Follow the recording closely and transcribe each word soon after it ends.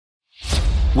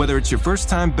Whether it's your first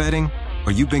time betting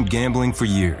or you've been gambling for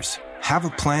years, have a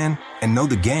plan and know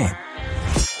the game.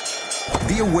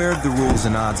 Be aware of the rules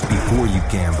and odds before you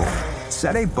gamble.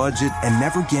 Set a budget and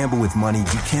never gamble with money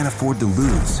you can't afford to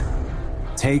lose.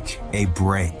 Take a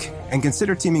break and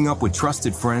consider teaming up with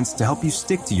trusted friends to help you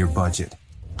stick to your budget.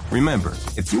 Remember,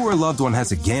 if you or a loved one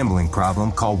has a gambling problem,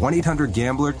 call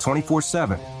 1-800-GAMBLER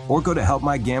 24/7 or go to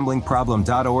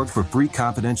helpmygamblingproblem.org for free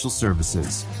confidential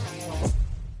services.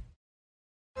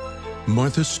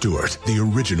 Martha Stewart, the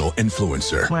original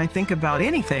influencer. When I think about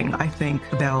anything, I think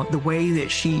about the way that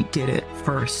she did it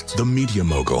first. The media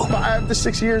mogul. 5 to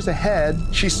 6 years ahead,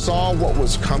 she saw what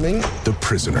was coming. The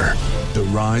prisoner. The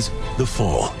rise, the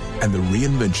fall, and the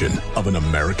reinvention of an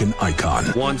American icon.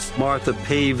 Once Martha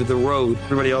paved the road,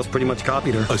 everybody else pretty much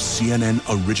copied her. A CNN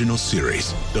original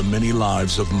series, The Many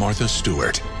Lives of Martha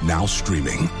Stewart, now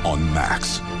streaming on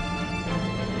Max.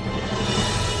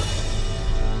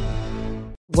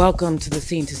 Welcome to the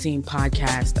Scene to Scene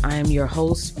podcast. I am your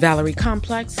host, Valerie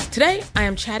Complex. Today, I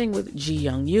am chatting with Ji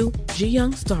Young Yoo. Ji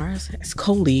Young stars as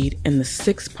co-lead in the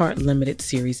 6-part limited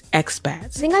series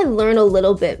Expats. I think I learn a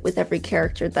little bit with every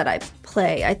character that I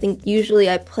play. I think usually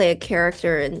I play a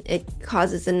character and it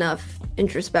causes enough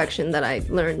introspection that I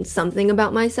learn something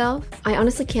about myself. I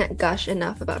honestly can't gush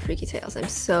enough about Freaky Tales. I'm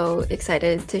so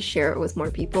excited to share it with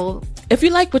more people. If you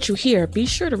like what you hear, be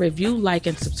sure to review, like,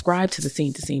 and subscribe to the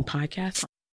Scene to Scene podcast.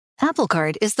 Apple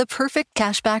Card is the perfect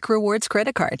cashback rewards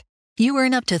credit card. You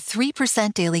earn up to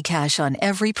 3% daily cash on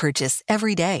every purchase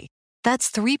every day.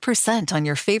 That's 3% on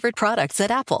your favorite products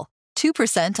at Apple,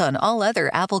 2% on all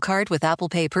other Apple Card with Apple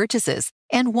Pay purchases,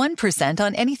 and 1%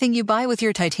 on anything you buy with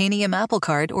your titanium Apple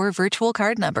Card or virtual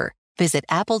card number. Visit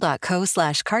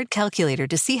apple.co/card calculator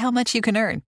to see how much you can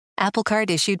earn. Apple Card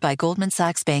issued by Goldman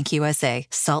Sachs Bank USA,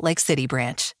 Salt Lake City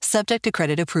branch. Subject to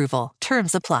credit approval.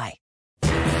 Terms apply.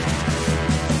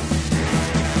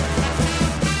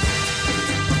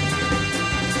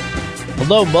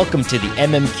 Hello and welcome to the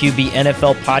MMQB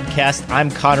NFL podcast.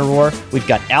 I'm Connor Orr. We've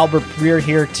got Albert Breer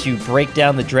here to break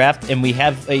down the draft, and we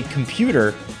have a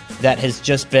computer that has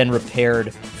just been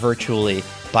repaired virtually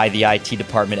by the IT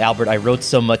department. Albert, I wrote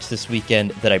so much this weekend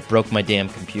that I broke my damn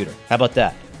computer. How about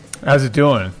that? How's it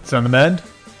doing? It's on the mend?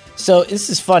 So this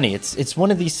is funny. It's one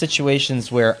of these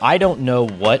situations where I don't know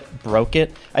what broke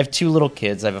it. I have two little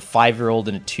kids. I have a 5-year-old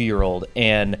and a 2-year-old,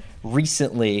 and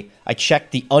recently I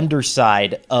checked the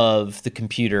underside of the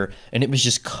computer and it was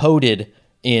just coated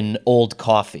in old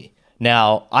coffee.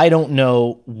 Now, I don't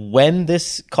know when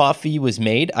this coffee was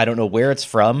made. I don't know where it's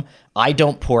from. I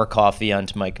don't pour coffee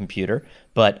onto my computer,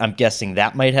 but I'm guessing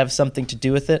that might have something to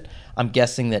do with it. I'm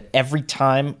guessing that every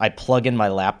time I plug in my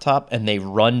laptop and they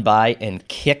run by and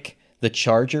kick the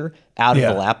charger out of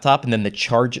the laptop, and then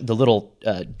the little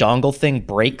dongle thing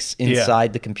breaks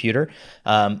inside the computer.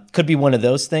 Could be one of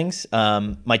those things.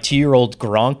 My 2-year-old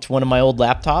gronked one of my old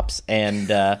laptops and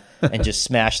just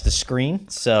smashed the screen.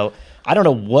 So I don't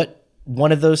know what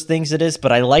one of those things it is,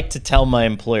 but I like to tell my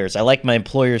employers. I like my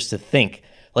employers to think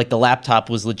like the laptop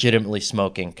was legitimately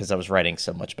smoking because I was writing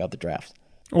so much about the draft.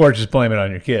 Or just blame it on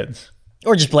your kids.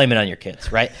 Or just blame it on your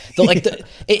kids, right?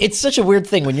 It's such a weird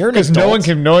thing when you're an adult.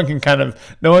 Because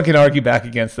no one can argue back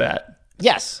against that.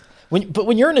 Yes, but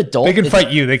when you're an adult, they can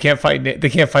fight you. They can't fight a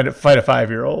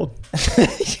 5-year-old.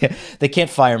 Yeah, they can't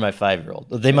fire my 5-year-old.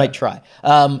 They might try.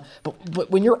 But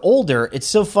when you're older, it's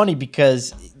so funny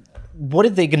because what are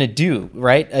they going to do,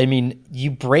 right? I mean,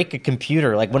 you break a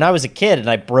computer. Like when I was a kid and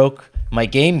I broke my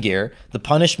Game Gear, the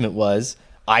punishment was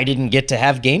I didn't get to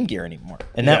have Game Gear anymore,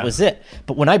 and that was it.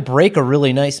 But when I break a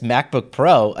really nice MacBook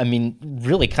Pro, I mean,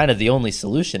 really kind of the only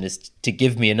solution is to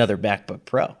give me another MacBook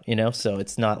Pro, you know? So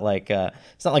it's not like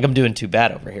I'm doing too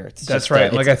bad over here. That's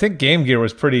right. I think Game Gear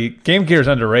is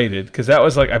underrated because that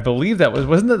was I believe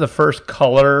wasn't that the first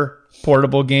color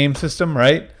portable game system,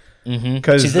 right?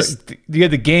 Because you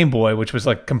had the Game Boy, which was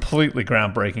completely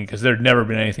groundbreaking because there'd never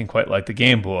been anything quite like the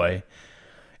Game Boy.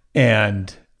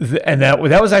 And that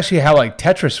was actually how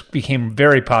Tetris became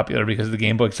very popular because of the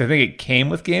Game Boy. Because I think it came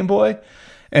with Game Boy,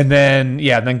 and then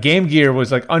Game Gear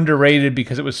was underrated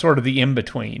because it was sort of the in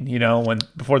between,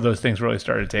 before those things really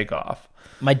started to take off.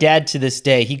 My dad, to this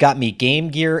day, he got me Game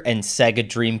Gear and Sega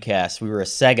Dreamcast. We were a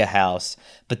Sega house,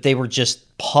 but they were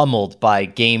just pummeled by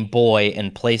Game Boy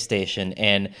and PlayStation.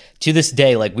 And to this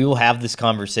day, we will have this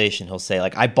conversation. He'll say,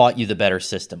 I bought you the better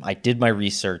system. I did my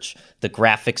research. The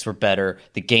graphics were better.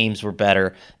 The games were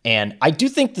better. And I do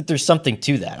think that there's something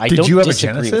to that. I don't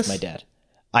disagree with my dad.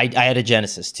 I had a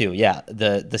Genesis too, yeah.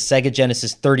 The Sega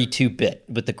Genesis 32-bit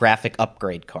with the graphic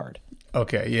upgrade card.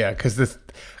 Okay, yeah, because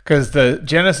the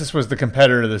Genesis was the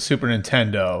competitor to the Super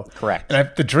Nintendo. Correct.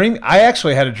 And I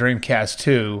actually had a Dreamcast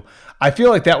too. I feel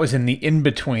like that was in the in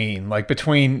between, like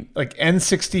between like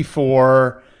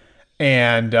N64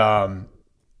 and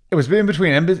it was in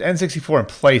between N64 and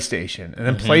PlayStation, and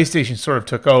then PlayStation sort of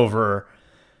took over,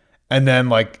 and then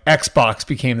like Xbox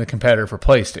became the competitor for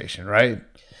PlayStation, right?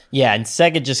 Yeah, and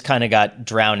Sega just kind of got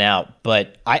drowned out.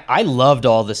 But I loved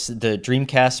all the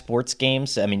Dreamcast sports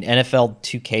games. I mean, NFL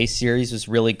 2K series was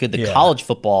really good. The college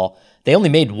football, they only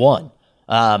made one.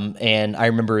 And I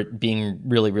remember it being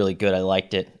really, really good. I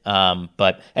liked it.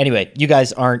 But anyway, you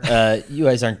guys aren't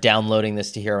downloading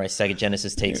this to hear my Sega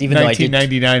Genesis takes. Even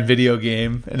 1999 video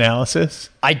game analysis.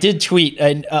 I did tweet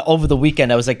over the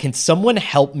weekend. I was like, can someone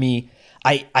help me?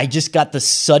 I just got the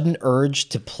sudden urge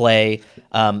to play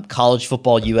College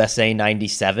Football USA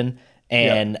 97,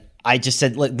 and I just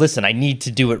said, listen, I need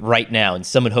to do it right now. And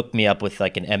someone hooked me up with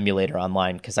like an emulator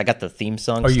online because I got the theme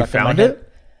song. Oh, you found it?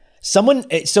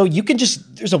 So you can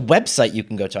there's a website you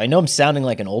can go to. I know I'm sounding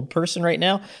like an old person right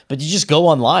now, but you just go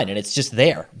online and it's just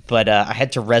there. But I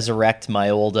had to resurrect my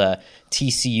old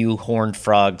TCU Horned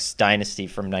Frogs dynasty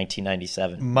from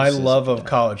 1997. My love of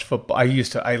college football.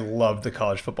 I loved the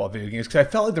college football video games because I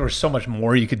felt like there was so much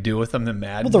more you could do with them than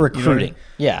Madden. Well, the recruiting,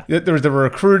 there was the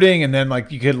recruiting, and then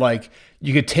like you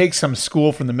could take some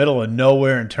school from the middle of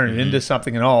nowhere and turn it into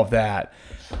something, and all of that.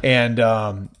 And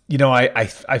I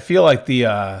feel like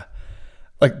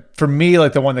like for me,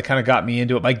 like the one that kind of got me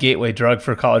into it, my gateway drug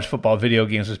for college football video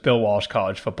games was Bill Walsh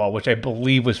College Football, which I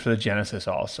believe was for the Genesis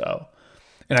also.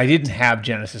 And I didn't have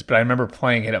Genesis, but I remember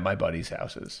playing it at my buddies'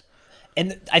 houses.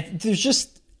 And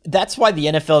that's why the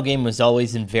NFL game was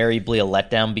always invariably a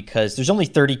letdown, because there's only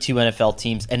 32 NFL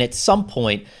teams, and at some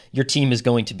point your team is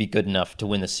going to be good enough to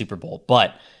win the Super Bowl.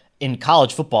 But in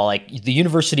college football, like the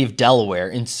University of Delaware,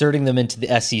 inserting them into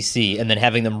the SEC and then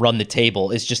having them run the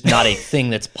table is just not a thing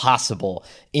that's possible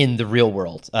in the real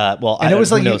world. And it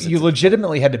was like you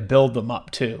legitimately had to build them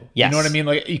up too. Yes. You know what I mean?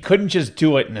 Like you couldn't just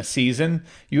do it in a season.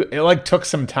 It like took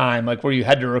some time, like where you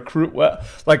had to recruit,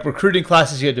 like recruiting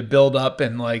classes you had to build up,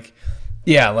 and like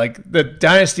the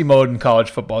dynasty mode in college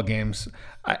football games.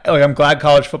 I'm glad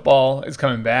college football is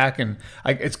coming back, and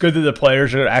it's good that the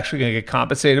players are actually going to get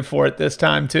compensated for it this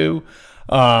time too.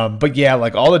 But yeah,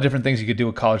 like all the different things you could do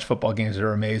with college football games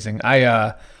are amazing.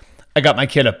 I got my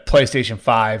kid a PlayStation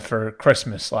 5 for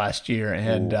Christmas last year,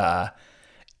 and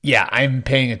I'm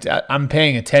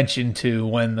paying attention to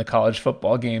when the college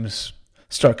football games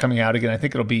start coming out again. I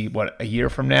think it'll be a year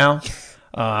from now.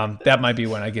 That might be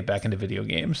when I get back into video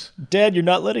games. Dad, you're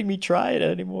not letting me try it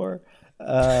anymore.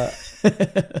 All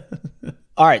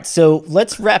right, so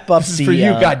let's wrap up. This is for you,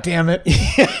 God damn it!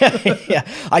 Yeah,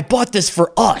 I bought this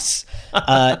for us.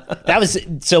 That was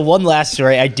so. One last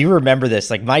story. I do remember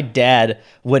this. Like my dad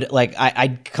would like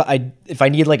I if I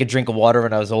needed like a drink of water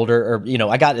when I was older, or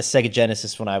I got a Sega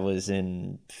Genesis when I was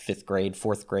in 5th grade,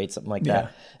 4th grade, something like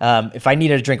that. If I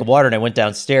needed a drink of water and I went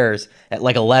downstairs at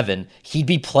like 11, he'd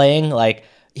be playing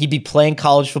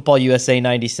College Football USA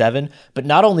 97, but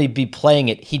not only be playing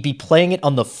it, he'd be playing it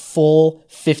on the full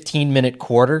 15-minute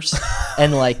quarters,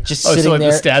 and like just sitting so like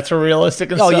there. The stats were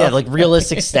realistic and stuff? Oh yeah, like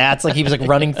realistic stats. Like he was like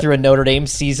running through a Notre Dame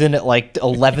season at like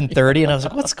 11:30, and I was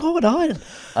like, "What's going on?"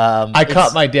 I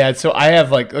caught my dad, so I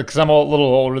have because I'm a little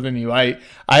older than you.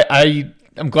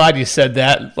 I'm glad you said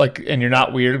that, like, and you're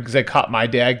not weird, because I caught my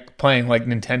dad playing like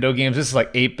Nintendo games. This is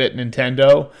like 8-bit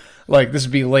Nintendo. Like this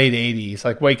would be late 80s,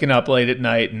 like waking up late at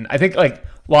night. And I think like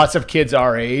lots of kids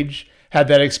our age had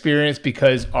that experience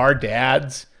because our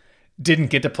dads didn't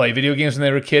get to play video games when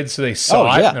they were kids. So they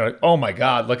saw it and they're like, oh my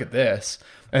God, look at this.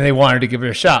 And they wanted to give it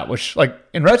a shot, which like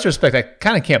in retrospect, I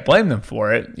kind of can't blame them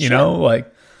for it, you know?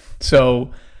 Like,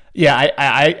 so yeah,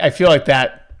 I feel like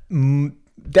that's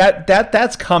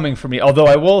coming for me. Although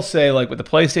I will say, like with the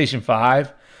PlayStation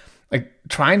 5, like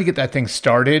trying to get that thing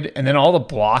started, and then all the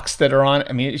blocks that are on.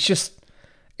 I mean, it's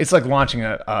like launching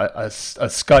a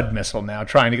Scud missile now,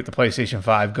 trying to get the PlayStation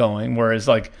 5 going. Whereas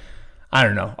like, I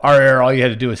don't know, our era, all you had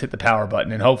to do was hit the power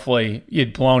button, and hopefully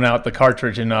you'd blown out the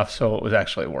cartridge enough so it was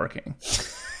actually working.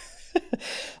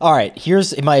 All right,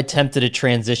 here's my attempt at a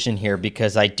transition here,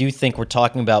 because I do think we're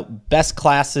talking about best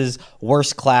classes,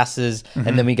 worst classes,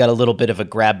 and then we got a little bit of a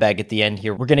grab bag at the end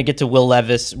here. We're going to get to Will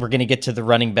Levis. We're going to get to the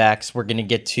running backs. We're going to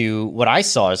get to what I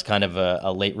saw as kind of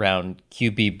a late round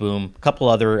QB boom, a couple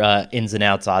other ins and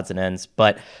outs, odds and ends.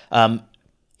 But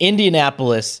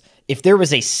Indianapolis, if there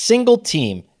was a single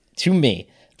team, to me,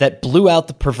 that blew out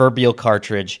the proverbial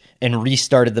cartridge and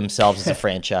restarted themselves as a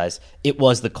franchise, it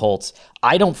was the Colts.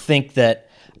 I don't think that,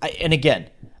 and again,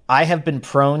 I have been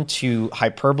prone to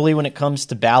hyperbole when it comes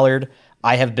to Ballard.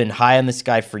 I have been high on this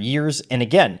guy for years. And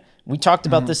again, we talked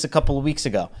about this a couple of weeks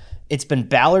ago. It's been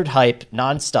Ballard hype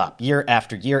nonstop, year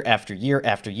after year after year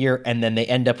after year, and then they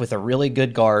end up with a really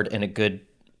good guard and a good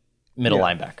middle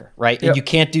linebacker, right? And you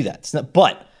can't do that.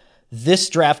 But this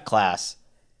draft class,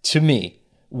 to me,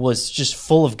 was just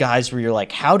full of guys where you're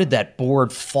like, how did that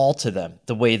board fall to them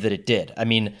the way that it did? I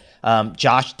mean,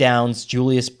 Josh Downs,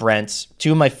 Julius Brents,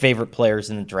 two of my favorite players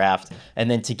in the draft. And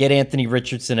then to get Anthony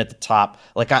Richardson at the top,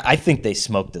 like I think they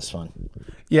smoked this one.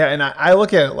 Yeah, and I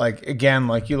look at it like, again,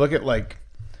 like you look at like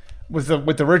with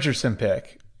the Richardson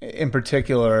pick in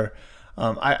particular,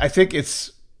 I think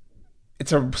it's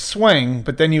a swing,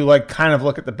 but then you like kind of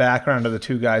look at the background of the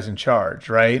two guys in charge,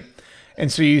 right? And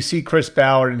so you see Chris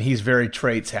Ballard, and he's very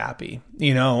traits happy,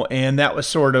 and that was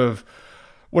sort of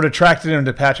what attracted him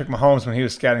to Patrick Mahomes when he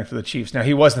was scouting for the Chiefs. Now,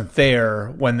 he wasn't there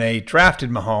when they drafted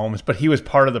Mahomes, but he was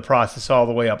part of the process all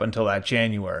the way up until that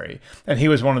January. And he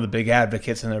was one of the big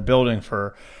advocates in their building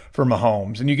for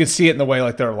Mahomes. And you can see it in the way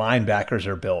like their linebackers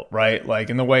are built, right? Like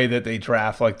in the way that they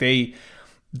draft, like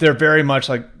they're very much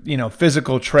like,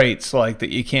 physical traits like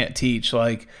that you can't teach,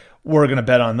 like we're going to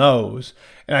bet on those.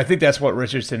 And I think that's what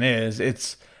Richardson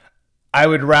is. I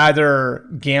would rather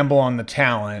gamble on the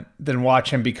talent than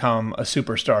watch him become a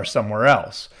superstar somewhere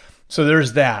else. So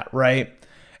there's that, right?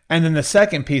 And then the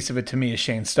second piece of it to me is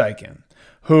Shane Steichen,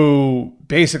 who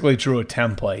basically drew a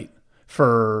template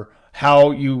for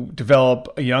how you develop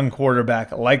a young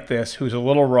quarterback like this, who's a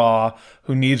little raw,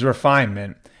 who needs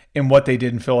refinement, in what they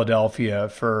did in Philadelphia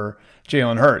for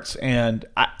Jalen Hurts. And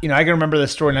I can remember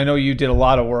this story, and I know you did a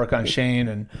lot of work on Shane,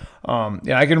 and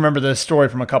I can remember this story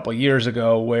from a couple of years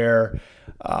ago where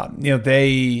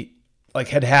they like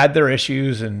had their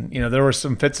issues, and there were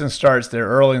some fits and starts there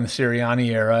early in the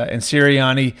Sirianni era, and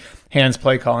Sirianni hands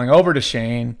play calling over to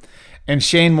Shane, and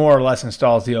Shane more or less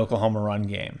installs the Oklahoma run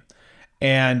game.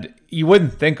 And you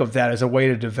wouldn't think of that as a way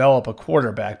to develop a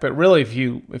quarterback, but really, if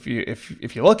you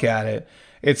look at it,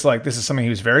 it's like this is something he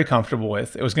was very comfortable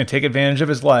with. It was going to take advantage of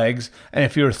his legs, and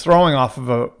if you were throwing off of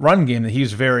a run game that he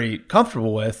was very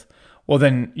comfortable with, well,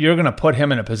 then you're going to put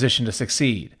him in a position to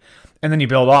succeed, and then you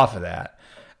build off of that.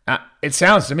 It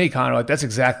sounds to me, Connor, like that's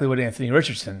exactly what Anthony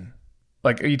Richardson.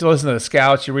 Like you listen to the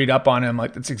scouts, you read up on him,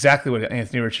 like that's exactly what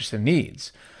Anthony Richardson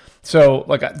needs. So,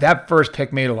 like that first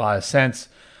pick made a lot of sense.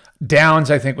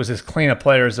 Downs, I think, was as clean a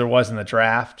player as there was in the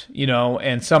draft,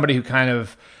 and somebody who kind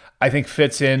of, I think,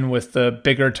 fits in with the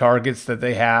bigger targets that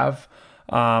they have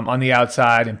on the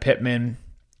outside, and Pittman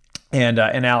and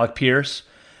Alec Pierce.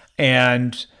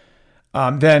 And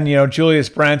then, Julius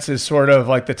Brents is sort of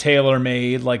like the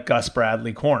tailor-made, like Gus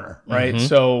Bradley corner, right? Mm-hmm.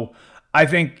 So I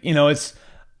think,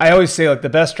 I always say like the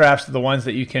best drafts are the ones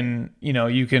that you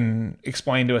can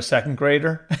explain to a second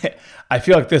grader. I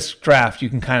feel like this draft, you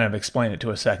can kind of explain it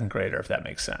to a second grader, if that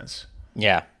makes sense.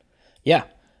 Yeah. Yeah.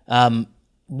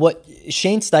 What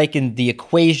Shane Steichen, the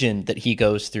equation that he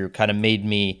goes through kind of made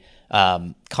me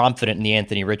confident in the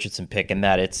Anthony Richardson pick, and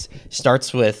that it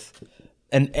starts with,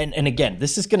 and again,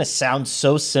 this is going to sound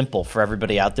so simple for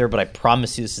everybody out there, but I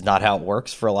promise you this is not how it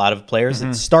works for a lot of players.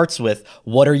 Mm-hmm. It starts with,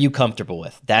 what are you comfortable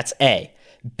with? That's A.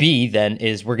 B then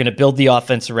is we're going to build the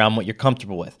offense around what you're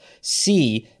comfortable with.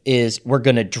 C is we're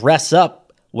going to dress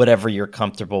up whatever you're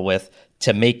comfortable with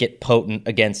to make it potent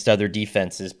against other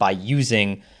defenses by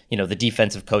using, the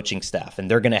defensive coaching staff. And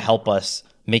they're going to help us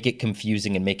make it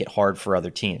confusing and make it hard for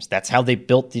other teams. That's how they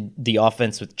built the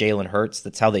offense with Jalen Hurts.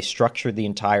 That's how they structured the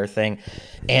entire thing.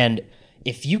 And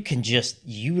if you can just,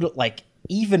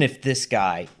 even if this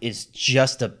guy is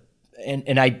just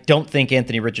and I don't think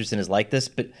Anthony Richardson is like this,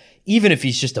 but even if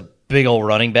he's just a big old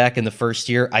running back in the first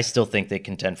year, I still think they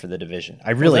contend for the division.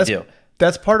 I really do.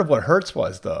 That's part of what Hurts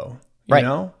was, though.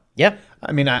 Right. Yeah.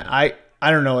 I mean, I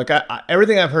don't know. Like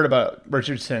everything I've heard about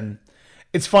Richardson,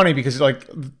 it's funny because like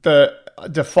the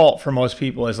default for most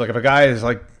people is like if a guy is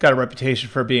like got a reputation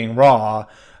for being raw,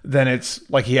 then it's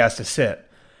like he has to sit.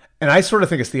 And I sort of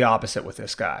think it's the opposite with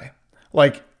this guy.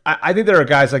 Like I think there are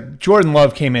guys like Jordan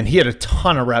Love came in. He had a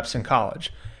ton of reps in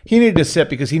college. He needed to sit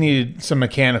because he needed some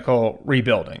mechanical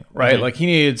rebuilding, right? Mm-hmm. Like he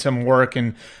needed some work,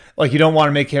 and like you don't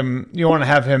want to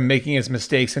have him making his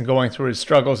mistakes and going through his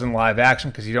struggles in live action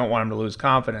because you don't want him to lose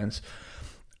confidence.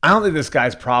 I don't think this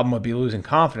guy's problem would be losing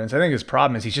confidence. I think his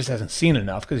problem is he just hasn't seen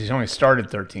enough because he's only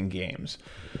started 13 games.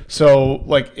 So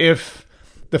like if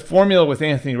the formula with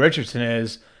Anthony Richardson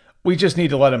is we just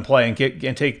need to let him play and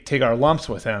take our lumps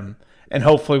with him, and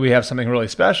hopefully we have something really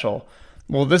special.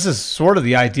 Well, this is sort of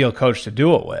the ideal coach to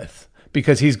do it with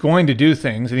because he's going to do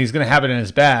things and he's going to have it in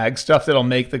his bag, stuff that'll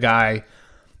make the guy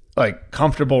like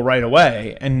comfortable right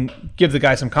away and give the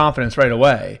guy some confidence right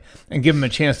away and give him a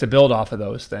chance to build off of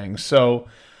those things. So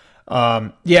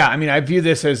Yeah, I mean, I view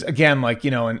this as, again, like,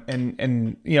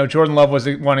 and Jordan Love was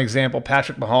one example.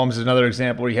 Patrick Mahomes is another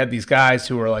example where you had these guys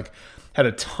who were like, had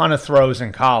a ton of throws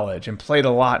in college and played a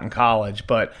lot in college,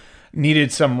 but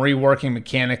needed some reworking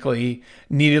mechanically,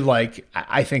 needed, like,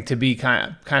 I think, to be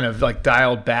kind of like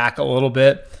dialed back a little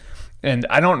bit. And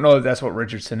I don't know if that's what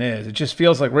Richardson is. It just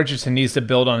feels like Richardson needs to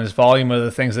build on his volume of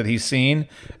the things that he's seen.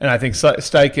 And I think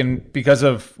Steichen, because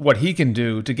of what he can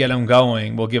do to get him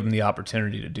going, will give him the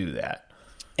opportunity to do that.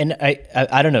 And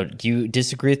I don't know. Do you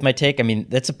disagree with my take? I mean,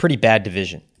 that's a pretty bad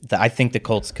division. I think the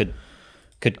Colts could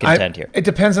contend here. It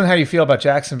depends on how you feel about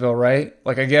Jacksonville, right?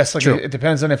 Like, I guess like it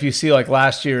depends on if you see like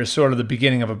last year as sort of the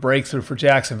beginning of a breakthrough for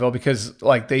Jacksonville, because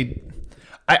like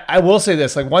I will say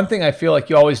this, like one thing I feel like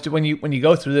you always do when you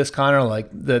go through this, Connor, like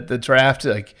the draft,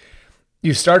 like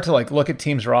you start to like look at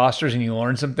teams' rosters and you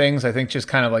learn some things. I think just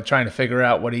kind of like trying to figure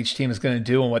out what each team is going to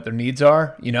do and what their needs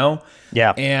are,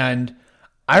 Yeah. And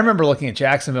I remember looking at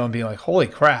Jacksonville and being like, holy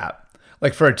crap.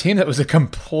 Like for a team that was a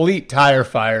complete tire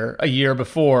fire a year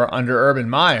before under Urban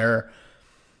Meyer,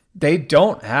 they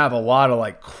don't have a lot of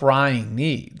like crying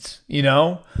needs, They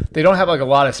don't have like a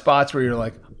lot of spots where you're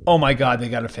like, oh my God, they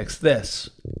got to fix this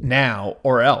now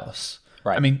or else.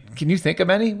 Right. I mean, can you think of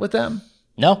any with them?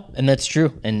 No, and that's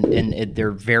true. And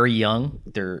they're very young.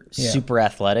 They're super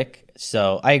athletic.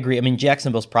 So I agree. I mean,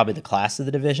 Jacksonville's probably the class of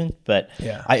the division, but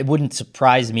it wouldn't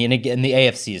surprise me. And again, the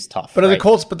AFC is tough. But the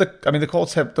Colts,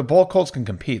 the Colts can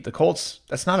compete. The Colts,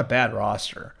 that's not a bad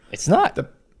roster. It's not.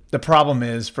 The problem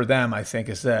is for them, I think,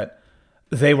 is that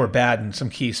they were bad in some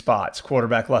key spots.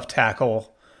 Quarterback, left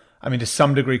tackle. I mean, to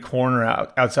some degree, corner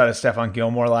outside of Stephon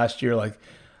Gilmore last year, like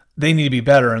they need to be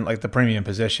better in like the premium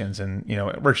positions, and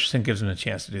Richardson gives them a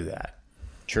chance to do that.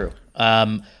 True.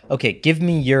 Okay, give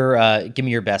me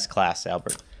your best class,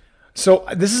 Albert. So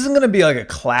this isn't going to be like a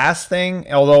class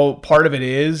thing, although part of it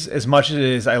is, as much as it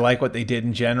is, I like what they did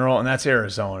in general, and that's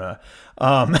Arizona.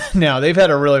 Now, they've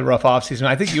had a really rough offseason.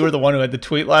 I think you were the one who had the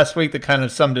tweet last week that kind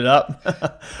of summed it up,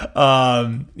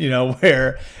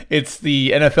 where it's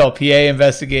the NFLPA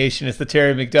investigation, it's the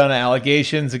Terry McDonough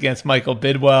allegations against Michael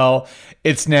Bidwell.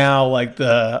 It's now like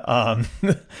the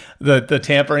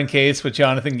tampering case with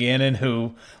Jonathan Gannon,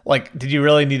 who, like, did you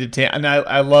really need to and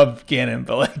I love Gannon,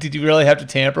 but like, did you really have to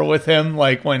tamper with him?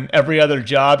 Like when every other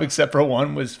job except for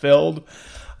one was filled?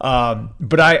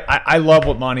 But I love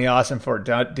what Monty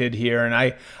Ossenfort did here, and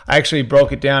I actually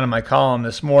broke it down in my column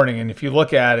this morning. And if you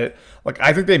look at it, like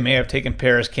I think they may have taken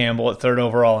Paris Campbell at 3rd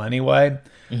overall anyway.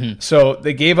 Mm-hmm. So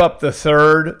they gave up the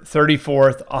 3rd,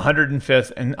 34th,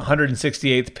 105th, and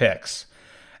 168th picks,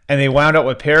 and they wound up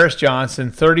with Paris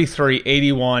Johnson, 33,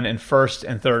 81, and 1st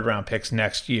and 3rd round picks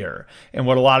next year, and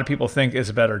what a lot of people think is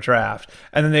a better draft.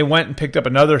 And then they went and picked up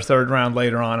another 3rd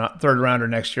rounder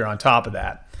next year on top of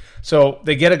that. So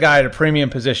they get a guy at a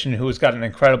premium position who's got an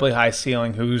incredibly high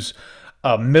ceiling, who's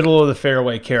a middle of the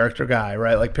fairway character guy,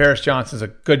 right? Like Paris Johnson's a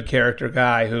good character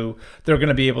guy who they're going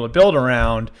to be able to build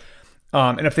around.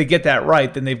 And if they get that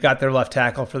right, then they've got their left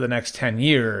tackle for the next 10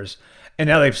 years. And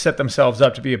now they've set themselves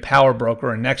up to be a power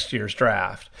broker in next year's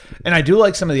draft. And I do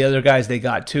like some of the other guys they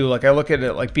got too. Like I look at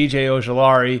it like BJ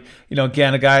Ojulari,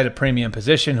 again, a guy at a premium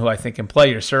position who I think can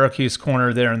play your Syracuse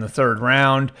corner there in the 3rd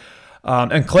round.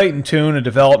 And Clayton Tune, a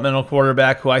developmental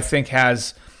quarterback who I think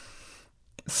has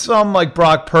some like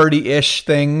Brock Purdy-ish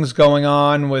things going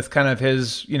on with kind of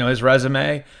his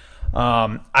resume.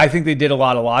 I think they did a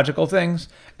lot of logical things.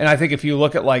 And I think if you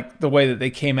look at like the way that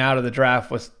they came out of the draft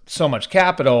with so much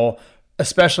capital,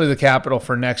 especially the capital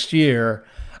for next year,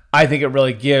 I think it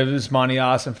really gives Monty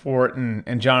Ossenfort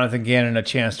and Jonathan Gannon a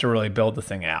chance to really build the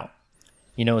thing out.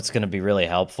 What's going to be really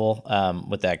helpful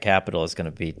with that capital is going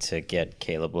to be to get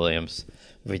Caleb Williams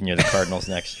when you're the Cardinals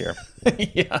next year.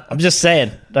 Yeah, I'm just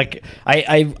saying. Like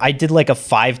I did like a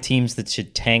 5 teams that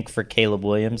should tank for Caleb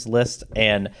Williams list,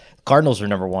 and Cardinals were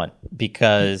number 1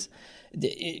 because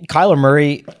Kyler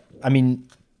Murray, I mean,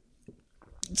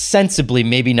 sensibly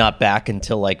maybe not back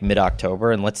until like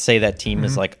mid-October, and let's say that team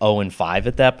is like 0-5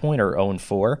 at that point or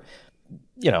 0-4.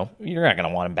 You're not going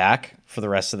to want him back for the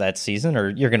rest of that season, or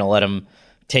you're going to let him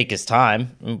take his time,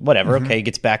 whatever. Okay, he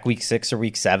gets back week 6 or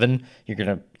week 7. You're going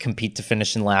to compete to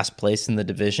finish in last place in the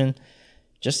division.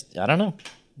 I don't know.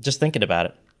 Just thinking about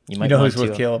it. You know who's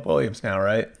with Caleb Williams now,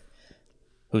 right?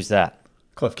 Who's that?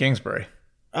 Cliff Kingsbury.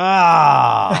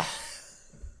 Ah.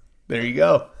 There you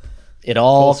go. It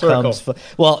all comes.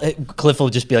 Well, Cliff will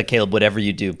just be like, Caleb, whatever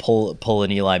you do, pull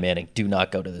an Eli Manning. Do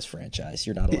not go to this franchise.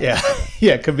 You're not allowed. Yeah,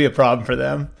 yeah, it could be a problem for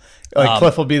them. Like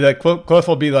Cliff will be like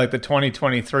the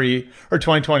 2023 or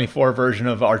 2024 version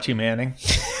of Archie Manning,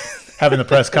 having the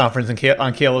press conference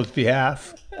on Caleb's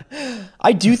behalf.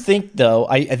 I do think, though,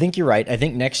 I think you're right. I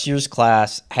think next year's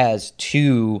class has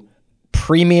 2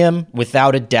 premium,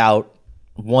 without a doubt,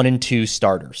 1 and 2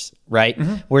 starters, right?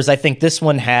 Whereas I think this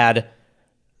one had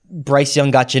Bryce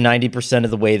Young got you 90%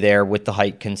 of the way there with the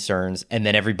height concerns, and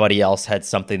then everybody else had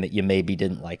something that you maybe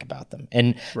didn't like about them.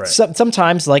 And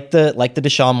sometimes, like the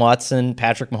Deshaun Watson,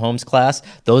 Patrick Mahomes class,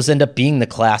 those end up being the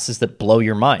classes that blow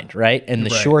your mind, right? And the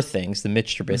sure things, the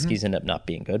Mitch Trubisky's end up not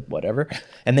being good, whatever.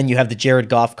 And then you have the Jared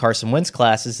Goff, Carson Wentz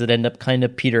classes that end up kind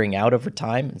of petering out over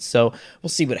time. And so we'll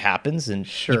see what happens. And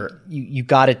you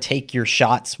got to take your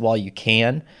shots while you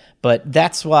can. But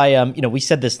that's why, we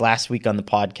said this last week on the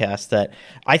podcast that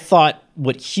I thought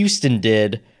what Houston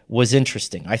did was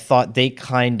interesting. I thought they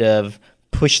kind of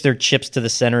pushed their chips to the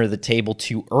center of the table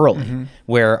too early,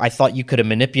 where I thought you could have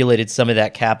manipulated some of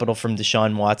that capital from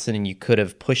Deshaun Watson and you could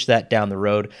have pushed that down the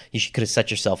road. You could have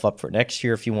set yourself up for next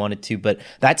year if you wanted to, but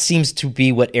that seems to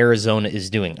be what Arizona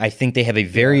is doing. I think they have a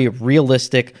very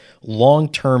realistic,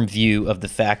 long-term view of the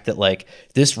fact that, like,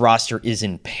 this roster is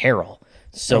in peril.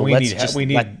 So it's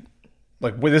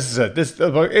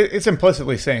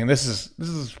implicitly saying this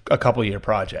is a couple year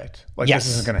project. Like, this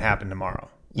isn't going to happen tomorrow,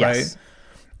 right?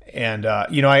 And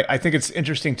I think it's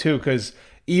interesting too, because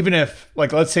even if,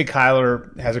 like, let's say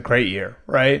Kyler has a great year,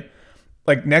 right?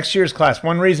 Like, next year's class,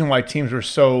 one reason why teams were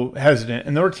so hesitant,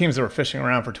 and there were teams that were fishing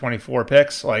around for 24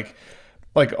 picks, like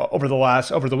over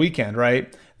the weekend,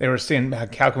 right? They were saying,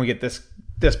 how can we get this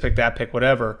pick, that pick,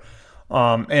 whatever,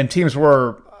 and teams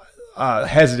were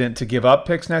hesitant to give up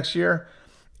picks next year.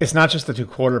 It's not just the 2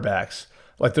 quarterbacks.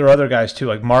 Like, there are other guys too,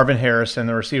 like Marvin Harrison,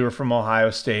 the receiver from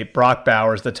Ohio State, Brock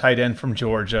Bowers, the tight end from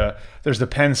Georgia. There's the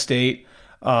Penn State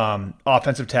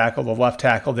offensive tackle, the left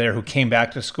tackle there, who came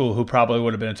back to school, who probably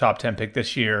would have been a top 10 pick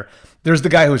this year. There's the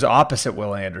guy who's opposite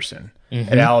Will Anderson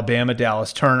at Alabama,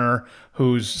 Dallas Turner,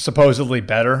 who's supposedly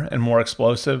better and more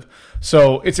explosive.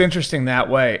 So it's interesting that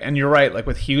way. And you're right, like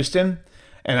with Houston,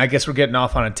 and I guess we're getting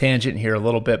off on a tangent here a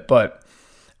little bit, but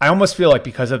I almost feel like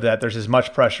because of that, there's as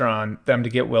much pressure on them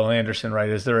to get Will Anderson right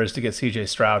as there is to get CJ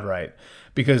Stroud right,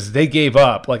 because they gave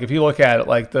up. Like, if you look at it,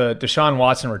 like the Deshaun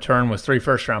Watson return was 3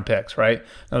 first-round picks, right?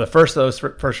 Now, the first of those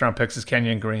first-round picks is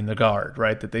Kenyon Green, the guard,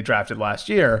 right, that they drafted last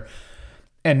year.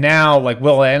 And now, like,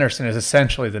 Will Anderson is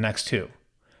essentially the next 2,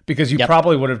 because you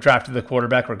probably would have drafted the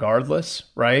quarterback regardless,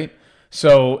 right?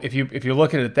 So if you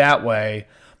look at it that way,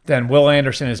 then Will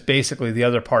Anderson is basically the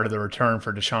other part of the return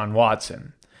for Deshaun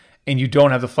Watson. And you don't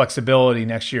have the flexibility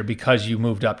next year because you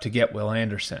moved up to get Will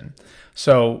Anderson.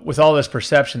 So with all this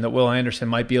perception that Will Anderson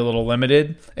might be a little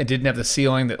limited and didn't have the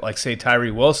ceiling that, like, say,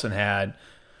 Tyree Wilson had,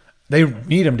 they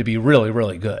need him to be really,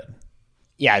 really good.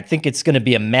 Yeah, I think it's going to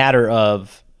be a matter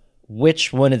of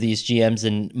which one of these GMs,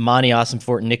 and Monty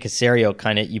Ossenfort and Nick Caserio,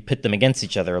 kind of, you pit them against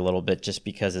each other a little bit, just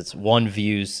because it's one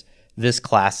views this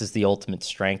class is the ultimate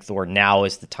strength, or now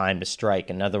is the time to strike.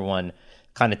 Another one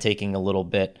kind of taking a little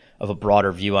bit of a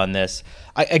broader view on this.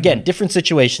 Again, different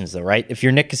situations though, right? If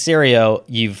you're Nick Caserio,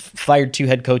 you've fired 2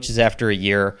 head coaches after a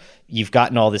year, you've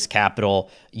gotten all this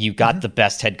capital, you got the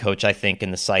best head coach, I think,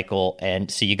 in the cycle, and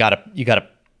so you gotta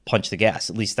punch the gas.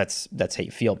 At least that's how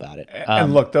you feel about it.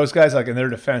 And look, those guys, like, in their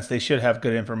defense, they should have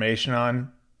good information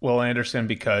on Will Anderson,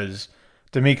 because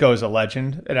D'Amico is a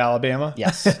legend at Alabama.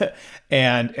 Yes.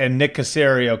 and Nick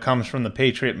Caserio comes from the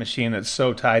Patriot machine that's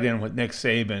so tied in with Nick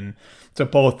Saban. So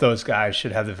both those guys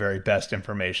should have the very best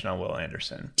information on Will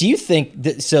Anderson. Do you think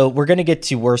that, so we're going to get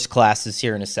to worst classes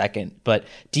here in a second, but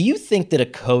do you think that a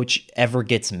coach ever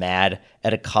gets mad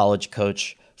at a college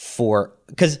coach for,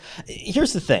 because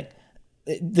here's the thing,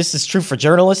 this is true for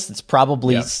journalists, it's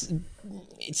probably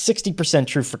 60%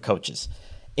 true for coaches.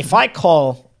 If I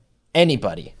call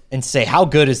anybody and say, how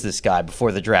good is this guy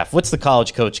before the draft, what's the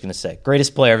college coach going to say?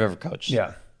 Greatest player I've ever coached.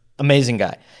 Yeah. Amazing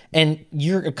guy. And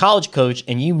you're a college coach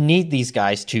and you need these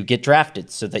guys to get drafted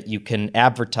so that you can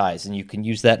advertise and you can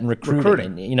use that in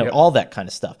recruiting. And, all that kind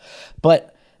of stuff.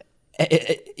 But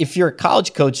if you're a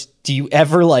college coach, do you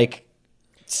ever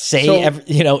say,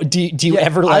 do you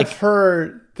ever I've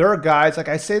heard there are guys, like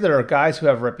I say, there are guys who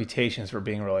have reputations for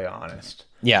being really honest.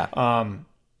 Yeah.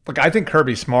 Like, I think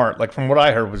Kirby Smart, like, from what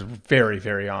I heard, was very,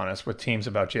 very honest with teams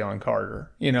about Jalen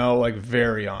Carter,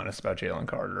 very honest about Jalen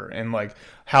Carter and, like,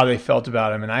 how they felt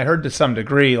about him. And I heard to some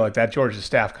degree, like, that Georgia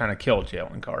staff kind of killed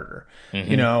Jalen Carter,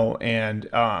 and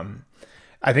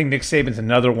I think Nick Saban's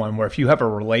another one where if you have a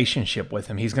relationship with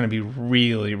him, he's going to be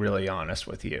really, really honest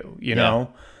with you,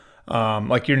 know?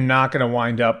 Like, you're not going to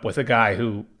wind up with a guy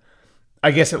who, I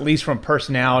guess, at least from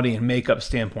personality and makeup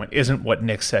standpoint, isn't what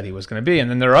Nick said he was going to be. And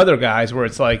then there are other guys where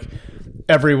it's like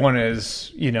everyone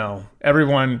is,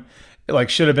 everyone,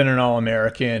 like, should have been an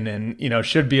All-American and,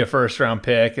 should be a first-round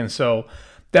pick. And so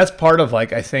that's part of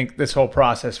like, I think this whole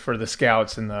process for the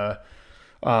scouts and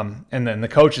then the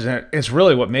coaches, and it's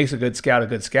really what makes a good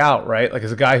scout, right? Like,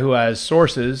 as a guy who has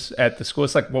sources at the school,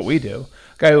 it's like what we do.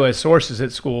 A guy who has sources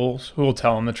at schools who will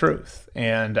tell him the truth.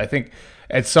 And I think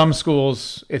at some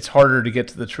schools, it's harder to get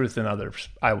to the truth than others.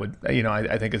 I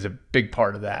think is a big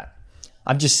part of that.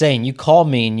 I'm just saying, you call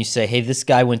me and you say, hey, this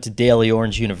guy went to Daily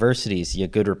Orange University. Is he a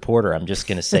good reporter? I'm just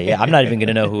going to say, yeah. I'm not even going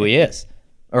to know who he is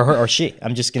or her or she.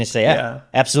 I'm just going to say, yeah,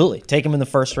 absolutely. Take him in the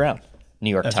first round.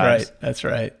 New York Times. That's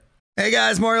right. Hey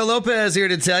guys, Mario Lopez here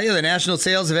to tell you the national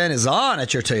sales event is on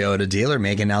at your Toyota dealer,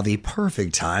 making now the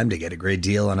perfect time to get a great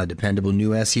deal on a dependable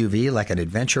new SUV like an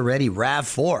adventure-ready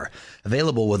RAV4.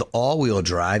 Available with all-wheel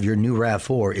drive, your new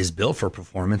RAV4 is built for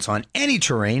performance on any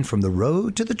terrain from the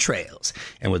road to the trails.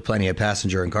 And with plenty of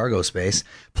passenger and cargo space,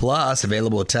 plus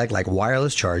available with tech like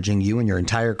wireless charging, you and your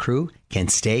entire crew can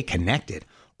stay connected.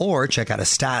 Or check out a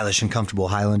stylish and comfortable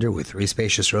Highlander with 3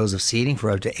 spacious rows of seating for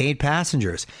up to 8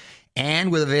 passengers.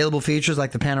 And with available features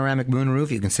like the panoramic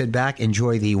moonroof, you can sit back,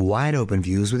 enjoy the wide open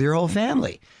views with your whole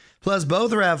family. Plus,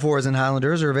 both RAV4s and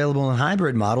Highlanders are available in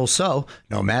hybrid models, so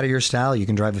no matter your style, you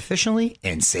can drive efficiently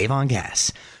and save on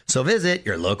gas. So visit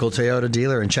your local Toyota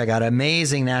dealer and check out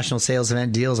amazing national sales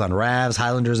event deals on RAVs,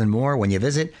 Highlanders, and more when you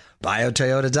visit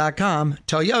biotoyota.com.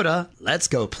 Toyota, let's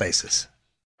go places.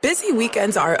 Busy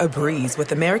weekends are a breeze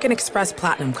with American Express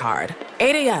Platinum Card.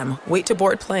 8 a.m., wait to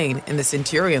board plane in the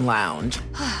Centurion Lounge.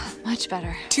 Much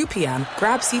better. 2 p.m.,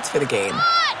 grab seats for the game.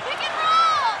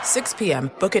 6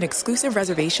 p.m., book an exclusive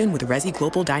reservation with Resi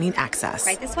Global Dining Access.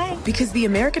 Right this way. Because the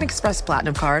American Express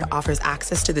Platinum Card offers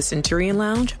access to the Centurion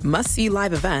Lounge, must-see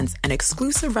live events, and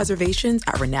exclusive reservations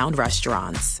at renowned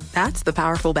restaurants. That's the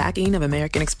powerful backing of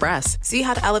American Express. See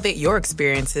how to elevate your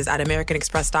experiences at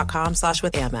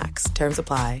americanexpress.com/withAmex. Terms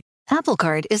apply. Apple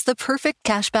Card is the perfect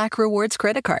cashback rewards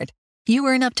credit card. You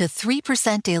earn up to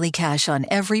 3% daily cash on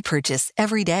every purchase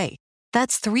every day.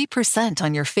 That's 3%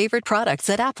 on your favorite products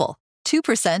at Apple,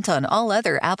 2% on all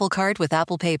other Apple Card with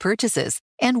Apple Pay purchases,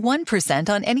 and 1%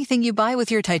 on anything you buy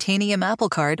with your titanium Apple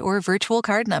Card or virtual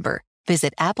card number.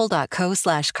 Visit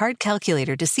apple.co/card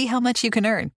calculator to see how much you can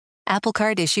earn. Apple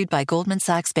Card issued by Goldman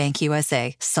Sachs Bank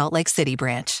USA, Salt Lake City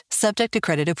branch. Subject to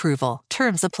credit approval.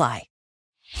 Terms apply.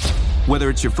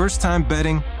 Whether it's your first time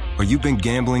betting or you've been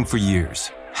gambling for years,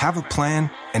 have a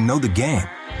plan and know the game.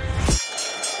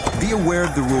 Be aware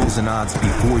of the rules and odds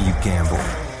before you gamble.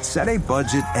 Set a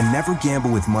budget and never gamble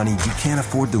with money you can't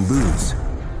afford to lose.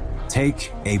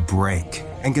 Take a break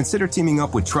and consider teaming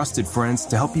up with trusted friends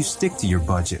to help you stick to your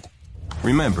budget.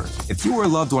 Remember, if you or a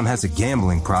loved one has a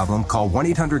gambling problem, call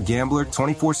 1-800-GAMBLER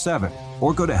 24/7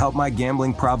 or go to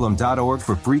helpmygamblingproblem.org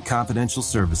for free confidential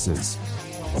services.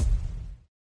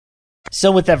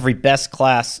 So with every best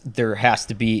class, there has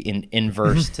to be an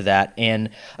inverse to that. And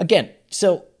again,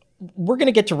 so we're going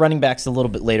to get to running backs a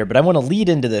little bit later, but I want to lead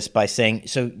into this by saying,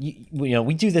 so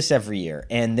we do this every year,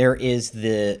 and there is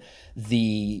the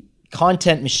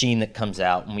content machine that comes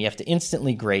out, and we have to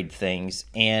instantly grade things.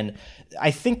 And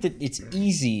I think that it's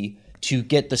easy to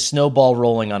get the snowball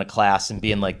rolling on a class and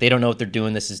being like, they don't know what they're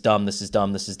doing. This is dumb. This is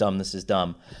dumb. This is dumb. This is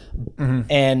dumb. Mm-hmm.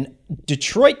 And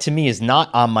Detroit, to me, is not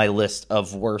on my list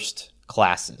of worst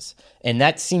classes. And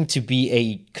that seemed to be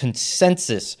a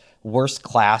consensus worst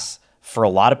class for a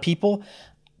lot of people.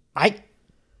 I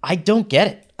don't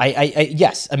get it.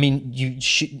 Yes, I mean, you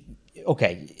should.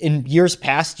 Okay, in years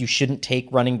past, you shouldn't take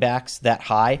running backs that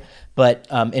high, but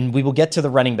and we will get to the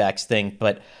running backs thing.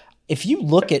 But if you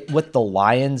look at what the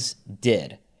Lions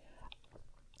did,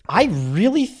 I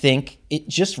really think it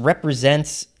just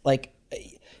represents like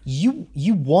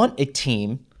you want a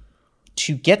team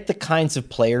to get the kinds of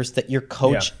players that your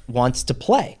coach wants to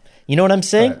play. You know what I'm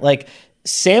saying? Right. Like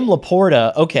Sam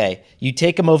Laporta, okay, you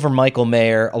take him over Michael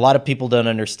Mayer. A lot of people don't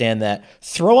understand that.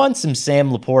 Throw on some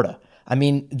Sam Laporta. I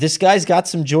mean, this guy's got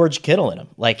some George Kittle in him.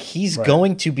 Like, he's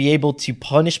going to be able to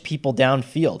punish people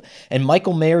downfield. And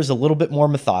Michael Mayer's a little bit more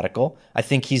methodical. I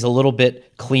think he's a little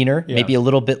bit cleaner, maybe a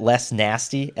little bit less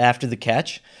nasty after the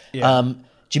catch. Yeah.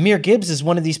 Jahmyr Gibbs is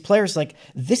one of these players, like,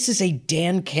 this is a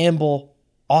Dan Campbell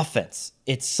offense.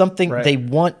 It's something they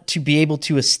want to be able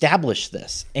to establish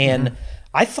this. And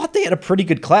I thought they had a pretty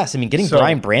good class. I mean, getting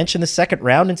Brian Branch in the second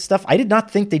round and stuff, I did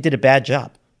not think they did a bad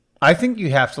job. I think you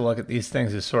have to look at these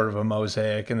things as sort of a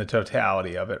mosaic and the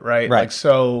totality of it, right? Right. Like,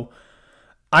 so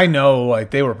I know like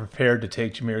they were prepared to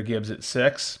take Jahmyr Gibbs at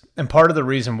 6. And part of the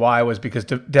reason why was because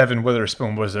Devin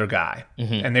Witherspoon was their guy.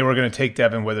 Mm-hmm. And they were going to take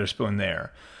Devin Witherspoon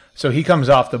there. So he comes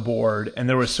off the board, and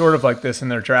there was sort of like this in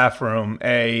their draft room,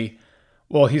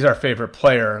 well, he's our favorite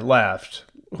player left.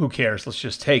 Who cares? Let's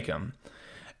just take him.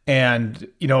 And,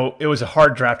 you know, it was a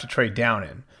hard draft to trade down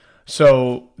in.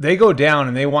 So they go down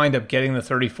and they wind up getting the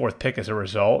 34th pick as a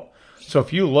result. So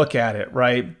if you look at it,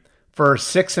 right, for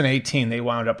 6 and 18, they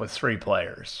wound up with 3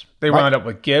 players. They wound up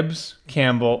with Gibbs,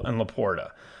 Campbell, and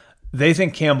Laporta. They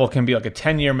think Campbell can be like a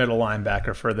 10-year middle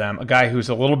linebacker for them, a guy who's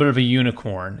a little bit of a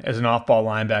unicorn as an off-ball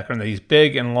linebacker, and that he's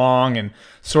big and long and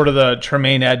sort of the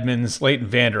Tremaine Edmonds, Leighton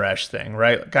Vander Esch thing,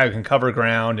 right? A guy who can cover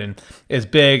ground and is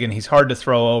big and he's hard to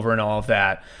throw over and all of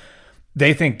that.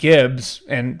 They think Gibbs,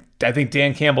 and I think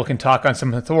Dan Campbell can talk on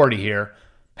some authority here,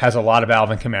 has a lot of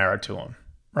Alvin Kamara to him,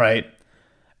 right?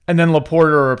 And then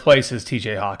Laporta replaces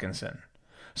TJ Hawkinson.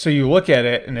 So you look at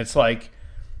it and it's like,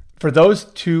 for those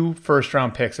 2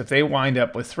 first-round picks, if they wind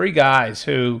up with 3 guys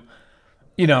who,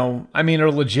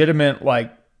 are legitimate,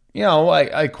 like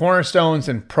cornerstones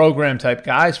and program-type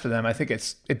guys for them, I think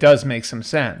it does make some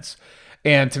sense.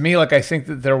 And to me, I think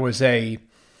that there was a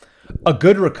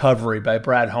good recovery by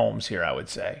Brad Holmes here, I would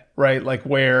say, right?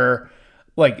 Where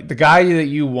the guy that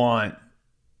you want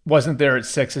wasn't there at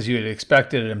 6 as you had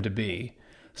expected him to be.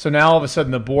 So now all of a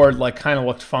sudden the board kind of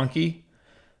looked funky.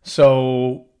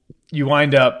 So you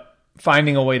wind up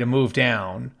finding a way to move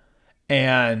down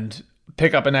and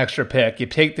pick up an extra pick. You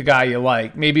take the guy you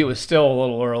like. Maybe it was still a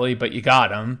little early, but you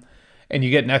got him, and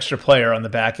you get an extra player on the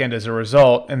back end as a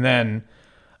result. And then,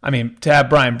 to have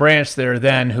Brian Branch there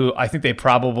then, who I think they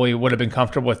probably would have been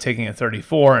comfortable with taking at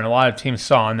 34, and a lot of teams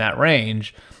saw in that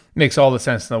range, makes all the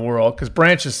sense in the world. Because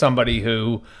Branch is somebody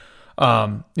who,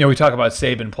 we talk about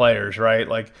Saban players, right?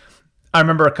 I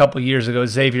remember a couple of years ago,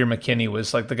 Xavier McKinney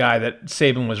was the guy that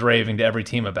Saban was raving to every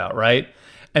team about, right?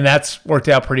 And that's worked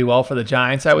out pretty well for the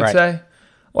Giants, I would say.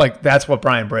 That's what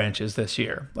Brian Branch is this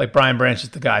year. Brian Branch is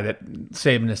the guy that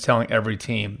Saban is telling every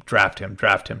team, draft him,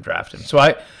 draft him, draft him. So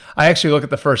I actually look at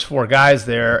the first 4 guys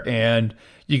there, and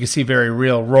you can see very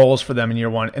real roles for them in year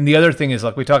one. And the other thing is,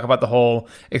 we talk about the whole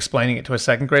explaining it to a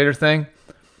second grader thing.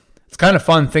 It's kind of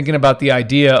fun thinking about the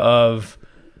idea of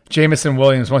Jameson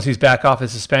Williams, once he's back off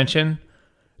his suspension,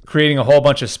 creating a whole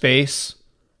bunch of space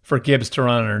for Gibbs to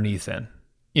run underneath in,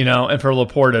 and for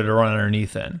Laporta to run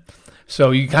underneath in.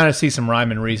 So you kind of see some rhyme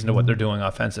and reason to what they're doing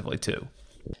offensively too.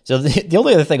 So the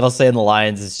only other thing I'll say on the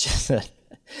Lions is just that,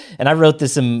 and I wrote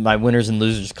this in my winners and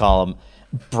losers column,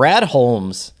 Brad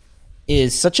Holmes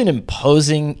is such an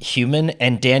imposing human,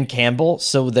 and Dan Campbell,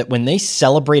 so that when they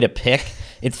celebrate a pick,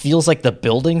 it feels like the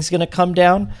building's going to come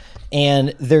down.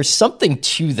 And there's something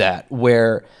to that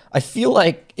where I feel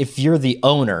like if you're the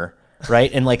owner, right,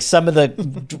 and some of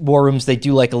the war rooms, they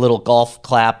do a little golf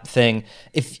clap thing.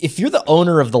 If you're the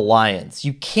owner of the Lions,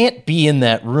 you can't be in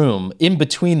that room in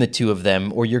between the two of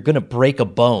them, or you're going to break a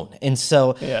bone. And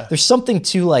so there's something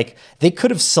to they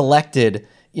could have selected,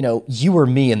 you or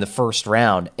me in the first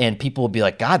round, and people would be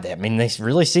like, God, they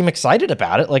really seem excited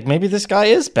about it. Maybe this guy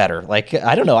is better.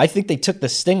 I don't know. I think they took the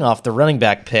sting off the running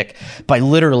back pick by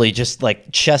literally just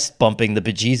chest bumping the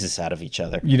bejesus out of each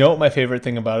other. You know what my favorite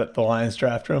thing about it, the Lions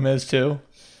draft room is too?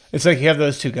 It's you have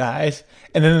those 2 guys,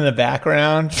 and then in the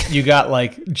background, you got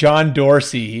John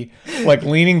Dorsey,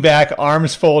 leaning back,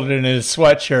 arms folded in his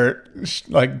sweatshirt,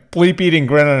 bleep-eating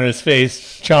grin on his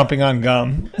face, chomping on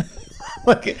gum.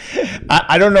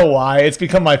 I don't know why. It's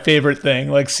become my favorite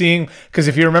thing. Seeing, because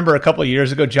if you remember a couple of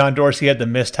years ago, John Dorsey had the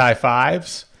missed high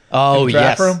fives. Oh, in the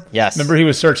draft room. Yes. Remember he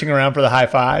was searching around for the high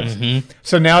fives? Mm-hmm.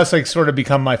 So now it's sort of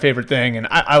become my favorite thing. And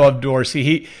I love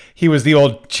Dorsey. He was the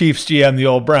old Chiefs GM, the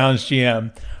old Browns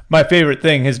GM. My favorite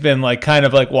thing has been kind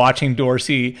of watching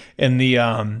Dorsey in the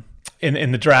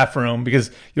in the draft room,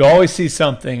 because you always see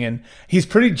something, and he's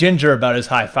pretty ginger about his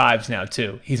high fives now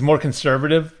too. He's more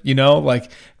conservative,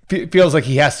 feels like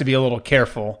he has to be a little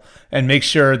careful and make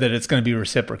sure that it's going to be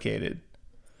reciprocated.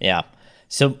 Yeah.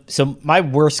 So my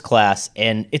worst class,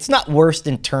 and it's not worst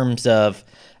in terms of,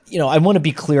 I want to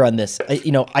be clear on this.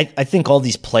 I think all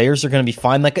these players are going to be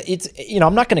fine.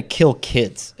 I'm not going to kill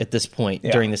kids at this point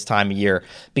during this time of year,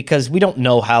 because we don't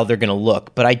know how they're going to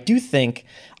look. But I do think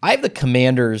I have the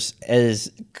Commanders as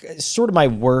sort of my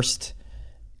worst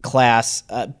class,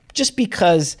 just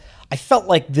because I felt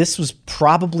like this was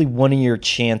probably one of your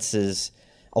chances.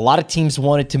 A lot of teams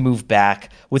wanted to move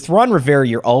back. With Ron Rivera,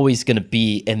 you're always going to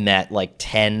be in that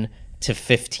 10 to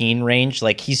 15 range.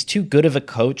 He's too good of a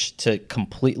coach to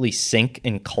completely sink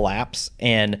and collapse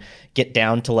and get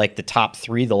down to the top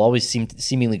 3. They'll always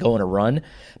seemingly go on a run.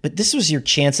 But this was your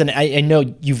chance, and I know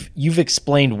you've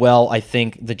explained well, I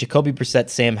think, the Jacoby Brissett,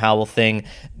 Sam Howell thing.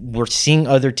 We're seeing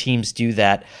other teams do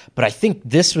that, but I think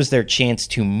this was their chance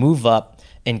to move up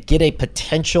and get a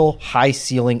potential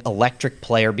high-ceiling electric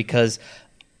player, because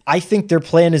I think their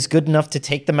plan is good enough to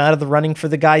take them out of the running for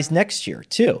the guys next year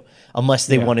too, unless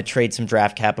they want to trade some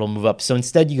draft capital, move up. So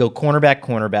instead you go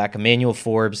cornerback, Emmanuel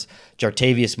Forbes,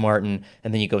 Jartavius Martin,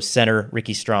 and then you go center,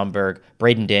 Ricky Stromberg,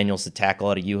 Braden Daniels, the tackle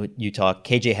out of Utah,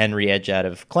 KJ Henry, edge out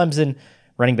of Clemson,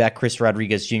 running back Chris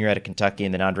Rodriguez Jr. out of Kentucky,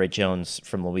 and then Andre Jones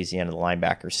from Louisiana, the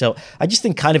linebacker. So I just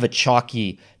think kind of a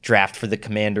chalky draft for the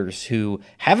Commanders, who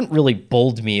haven't really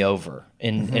bowled me over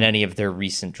in any of their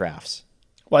recent drafts.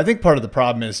 Well, I think part of the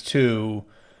problem is, too,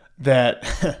 that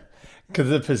because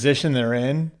of the position they're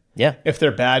in, if they're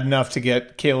bad enough to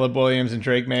get Caleb Williams and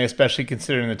Drake May, especially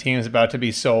considering the team is about to be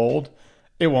sold,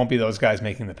 it won't be those guys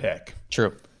making the pick.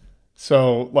 True.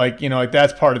 So,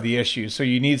 that's part of the issue. So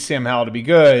you need Sam Howell to be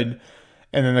good.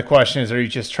 And then the question is, are you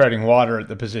just treading water at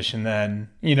the position then?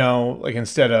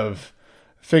 Instead of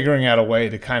figuring out a way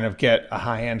to kind of get a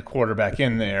high-end quarterback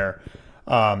in there.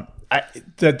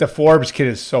 The Forbes kid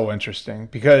is so interesting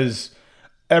because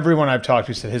everyone I've talked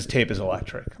to said his tape is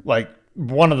electric. Like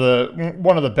one of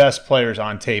the best players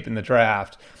on tape in the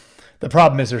draft. The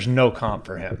problem is there's no comp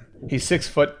for him. He's 6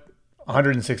 foot,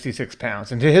 166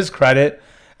 pounds. And to his credit,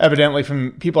 evidently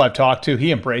from people I've talked to,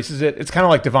 he embraces it. It's kind of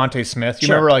like Devontae Smith. You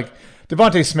remember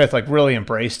Devontae Smith really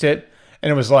embraced it,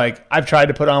 and it was like, I've tried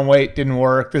to put on weight, didn't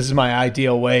work. This is my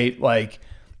ideal weight.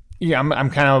 I'm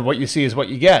kind of what you see is what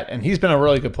you get, and he's been a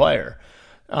really good player.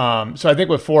 So I think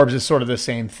with Forbes is sort of the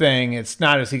same thing. It's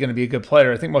not, is he going to be a good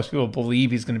player? I think most people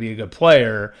believe he's going to be a good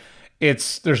player.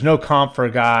 There's no comp for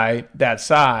a guy that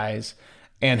size,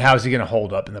 and how's he going to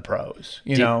hold up in the pros?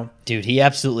 Dude, he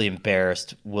absolutely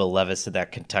embarrassed Will Levis at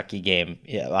that Kentucky game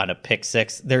on a pick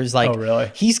six. There's oh really?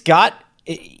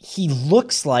 He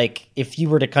looks like, if you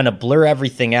were to kind of blur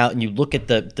everything out and you look at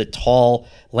the tall,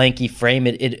 lanky frame,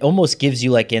 it almost gives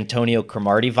you like Antonio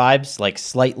Cromartie vibes, like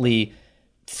slightly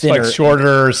thinner. Like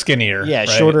shorter, skinnier. Yeah, right?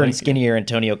 Shorter and skinnier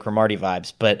Antonio Cromartie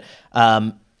vibes. But,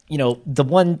 the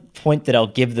one point that I'll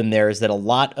give them there is that a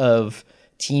lot of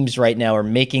teams right now are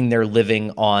making their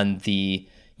living on the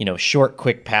short,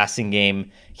 quick passing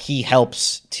game. He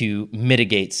helps to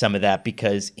mitigate some of that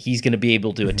because he's going to be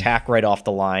able to attack right off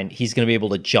the line. He's going to be able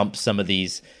to jump some of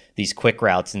these quick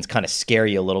routes and kind of scare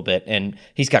you a little bit. And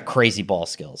he's got crazy ball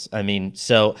skills. I mean,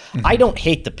 so I don't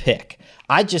hate the pick.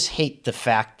 I just hate the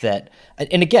fact that,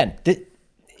 and again,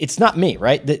 it's not me,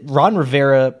 right? That Ron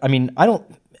Rivera,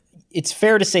 it's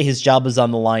fair to say his job is on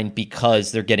the line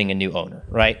because they're getting a new owner,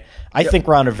 right? I think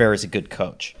Ron Rivera is a good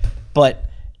coach. But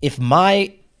if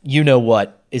my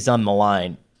you-know-what is on the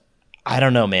line, I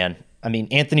don't know, man. I mean,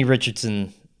 Anthony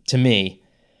Richardson, to me,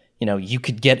 you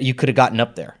could have gotten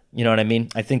up there. You know what I mean?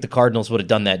 I think the Cardinals would have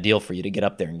done that deal for you to get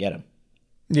up there and get him.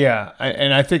 Yeah,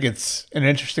 and I think it's an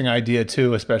interesting idea,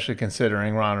 too, especially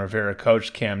considering Ron Rivera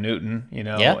coached Cam Newton,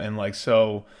 and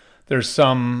so there's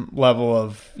some level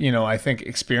of, I think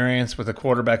experience with a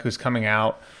quarterback who's coming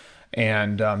out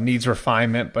and needs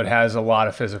refinement but has a lot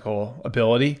of physical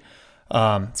ability.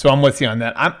 So I'm with you on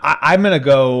that. I'm going to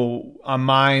go on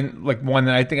mine, one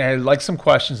that I think I had some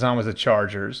questions on was the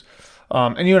Chargers.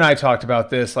 And you and I talked about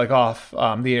this off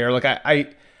the air.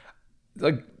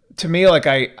 To me,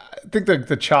 I think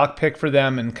the chalk pick for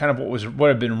them and kind of what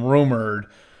had been rumored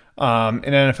in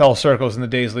NFL circles in the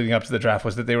days leading up to the draft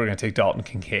was that they were going to take Dalton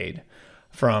Kincaid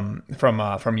from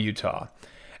Utah.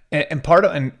 And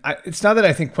it's not that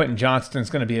I think Quentin Johnston is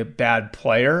going to be a bad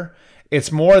player. It's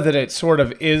more that it sort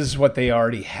of is what they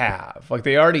already have.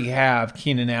 They already have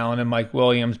Keenan Allen and Mike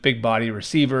Williams, big body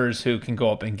receivers who can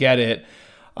go up and get it.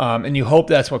 And you hope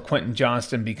that's what Quentin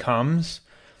Johnston becomes.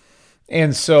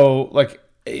 And so,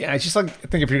 I just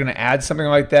think if you're going to add something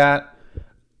like that,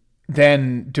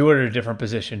 then do it at a different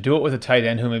position. Do it with a tight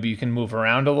end who maybe you can move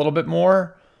around a little bit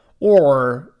more,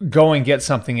 or go and get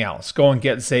something else. Go and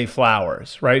get Zay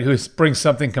Flowers, right? Who brings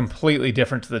something completely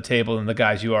different to the table than the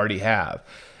guys you already have.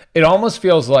 It almost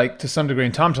feels like, to some degree,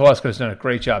 and Tom Telesco has done a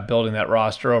great job building that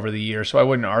roster over the years, so I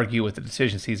wouldn't argue with the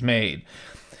decisions he's made.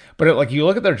 But you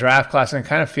look at their draft class, and it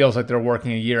kind of feels like they're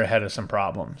working a year ahead of some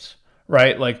problems,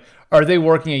 right? Are they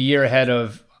working a year ahead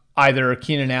of either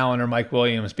Keenan Allen or Mike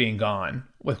Williams being gone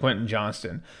with Quentin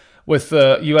Johnston? With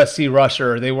the USC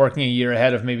rusher, are they working a year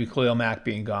ahead of maybe Khalil Mack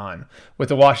being gone? With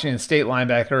the Washington State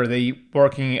linebacker, are they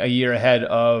working a year ahead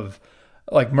of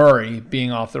Murray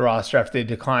being off the roster after they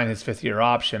decline his fifth-year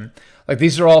option?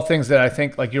 These are all things that I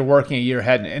think you're working a year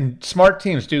ahead, and smart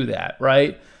teams do that,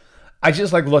 right? I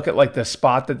just look at the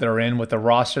spot that they're in with the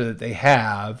roster that they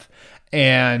have,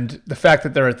 and the fact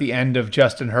that they're at the end of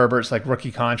Justin Herbert's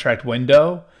rookie contract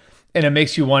window, and it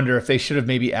makes you wonder if they should have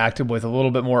maybe acted with a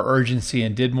little bit more urgency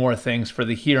and did more things for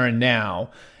the here and now,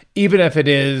 even if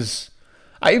there's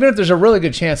a really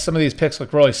good chance some of these picks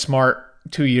look really smart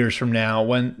 2 years from now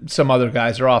when some other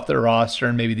guys are off their roster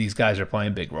and maybe these guys are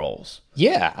playing big roles.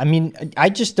 Yeah, I mean, I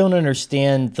just don't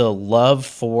understand the love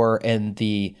for and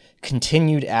the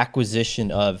continued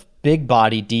acquisition of big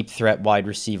body, deep threat wide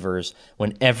receivers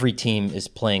when every team is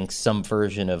playing some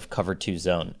version of cover 2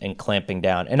 zone and clamping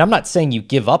down. And I'm not saying you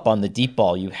give up on the deep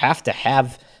ball. You have to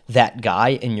have that guy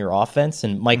in your offense.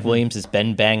 And Mike Williams has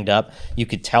been banged up. You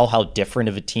could tell how different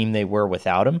of a team they were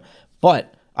without him.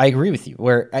 But I agree with you.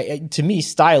 Where to me,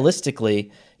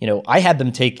 stylistically, I had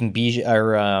them taking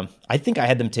I think I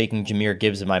had them taking Jahmyr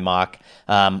Gibbs in my mock.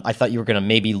 I thought you were going to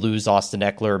maybe lose Austin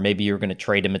Eckler, or maybe you were going to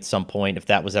trade him at some point if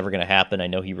that was ever going to happen. I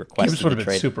know he requested Gibbs would have the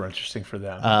been trade. super interesting for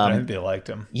them. I think they liked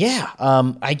him. Yeah,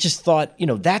 I just thought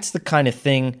that's the kind of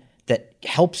thing that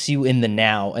helps you in the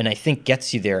now, and I think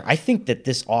gets you there. I think that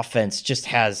this offense just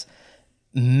has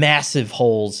massive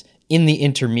holes in the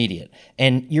intermediate,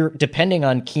 and you're depending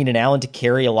on Keenan Allen to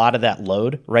carry a lot of that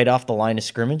load right off the line of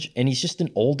scrimmage, and he's just an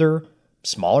older,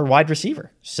 smaller wide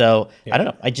receiver. So I don't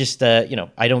know. I just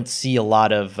I don't see a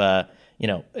lot of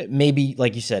maybe,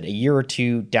 like you said, a year or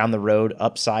two down the road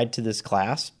upside to this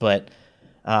class, but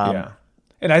yeah.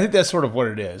 And I think that's sort of what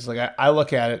it is. Like I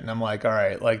look at it and I'm like, all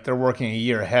right, like they're working a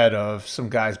year ahead of some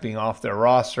guys being off their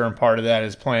roster, and part of that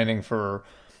is planning for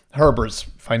Herbert's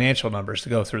financial numbers to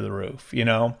go through the roof,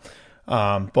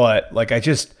 But like I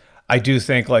do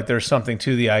think like there's something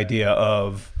to the idea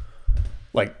of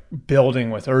like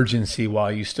building with urgency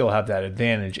while you still have that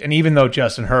advantage. And even though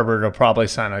Justin Herbert will probably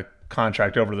sign a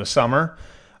contract over the summer,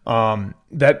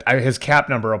 his cap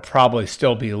number will probably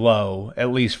still be low,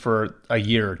 at least for a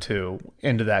year or two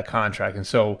into that contract. And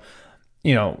so,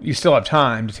 you still have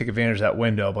time to take advantage of that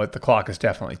window, but the clock is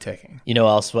definitely ticking.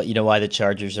 Why the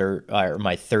Chargers are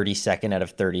my 32nd out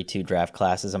of 32 draft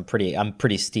classes. I'm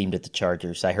pretty steamed at the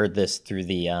Chargers. I heard this through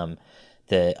the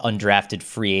undrafted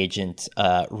free agent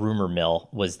rumor mill,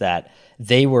 was that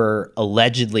they were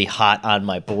allegedly hot on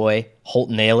my boy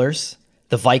Holton Ahlers,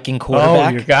 the Viking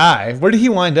quarterback. Oh, your guy. Where did he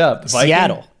wind up?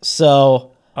 Seattle.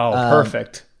 So,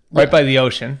 perfect. Right by the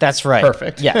ocean. That's right.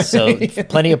 Perfect. Yeah, so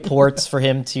plenty of ports for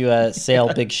him to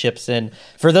sail big ships in.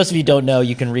 For those of you who don't know,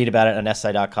 you can read about it on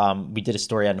SI.com. We did a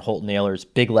story on Holton Ahlers,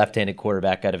 big left-handed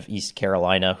quarterback out of East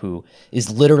Carolina, who is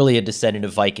literally a descendant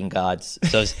of Viking gods.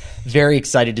 So I was very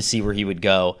excited to see where he would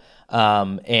go.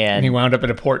 And he wound up in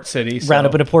a port city.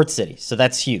 So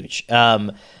that's huge.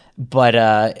 But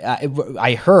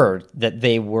I heard that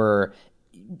they were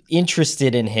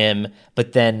interested in him,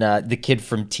 but then the kid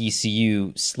from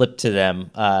TCU slipped to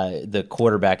them, the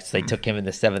quarterback, so they took him in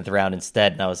the 7th round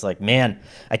instead. And I was like, man,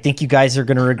 I think you guys are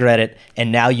going to regret it.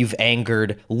 And now you've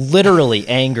literally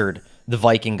angered the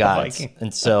Viking gods.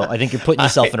 And so I think you're putting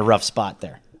yourself in a rough spot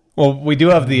there. Well, we do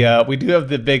have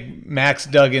the big Max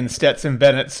Duggan Stetson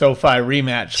Bennett SoFi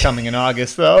rematch coming in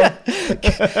August, though.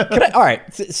 All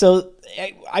right, so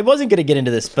I wasn't going to get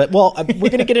into this, but we're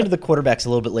going to get into the quarterbacks a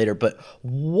little bit later. But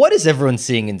what is everyone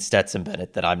seeing in Stetson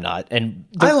Bennett that I'm not? And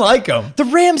I like him. The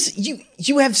Rams,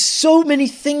 you have so many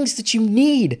things that you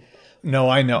need. No,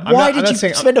 I know. Why did you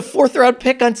spend a 4th round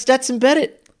pick on Stetson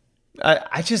Bennett?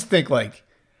 I just think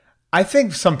I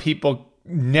think some people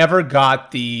never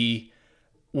got the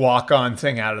walk-on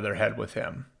thing out of their head with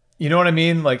him. You know what I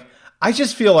mean? Like, I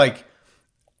just feel again,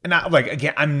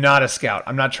 I'm not a scout.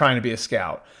 I'm not trying to be a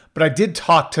scout, but I did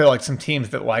talk to some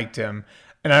teams that liked him.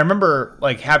 And I remember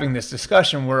having this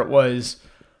discussion where it was,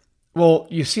 well,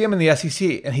 you see him in the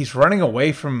SEC and he's running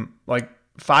away from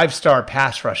 5-star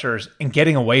pass rushers and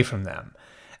getting away from them.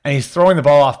 And he's throwing the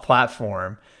ball off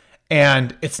platform.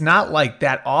 And it's not like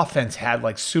that offense had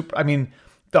the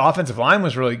offensive line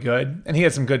was really good and he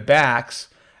had some good backs.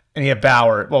 And he had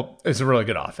Bauer. Well, it's a really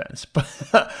good offense, but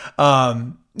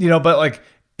but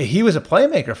he was a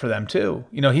playmaker for them too.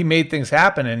 He made things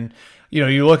happen. And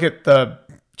you look at the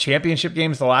championship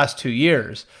games the last 2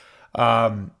 years.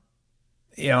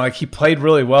 He played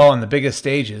really well on the biggest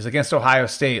stages against Ohio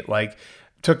State.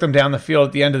 Took them down the field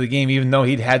at the end of the game, even though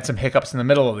he'd had some hiccups in the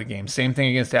middle of the game. Same thing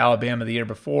against Alabama the year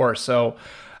before. So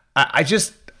I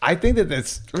think that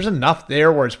there's enough there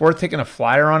where it's worth taking a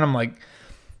flyer on him.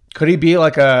 Could he be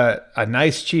a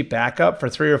nice cheap backup for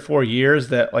 3 or 4 years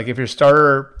that if your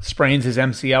starter sprains his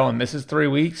MCL and misses 3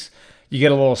 weeks, you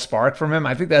get a little spark from him?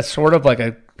 I think that's sort of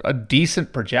a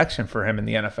decent projection for him in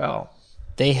the NFL.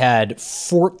 They had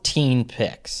 14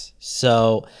 picks.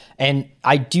 So, and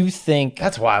I do think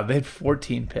that's wild. They had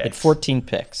 14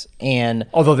 picks. And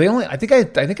although they only, I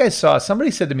think I saw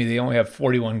somebody said to me they only have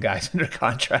 41 guys under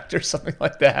contract or something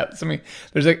like that. So, I mean,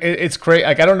 there's like it's crazy.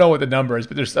 Like I don't know what the number is,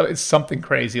 but it's something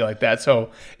crazy like that.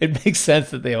 So it makes sense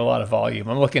that they have a lot of volume.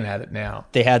 I'm looking at it now.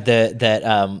 They had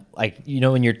like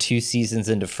when you're 2 seasons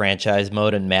into franchise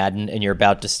mode in Madden and you're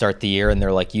about to start the year and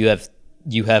they're like you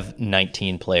have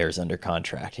 19 players under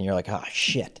contract, and you're like, oh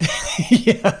shit,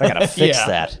 I gotta fix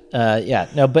that.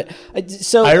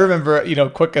 So I remember,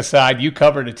 quick aside, you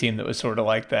covered a team that was sort of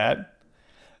like that.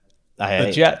 The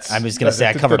Jets. I was gonna say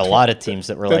I covered a lot of teams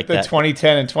that were like that. The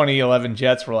 2010 and 2011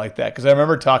 Jets were like that because I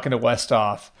remember talking to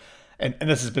Westhoff, and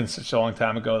this has been such a long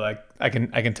time ago. Like I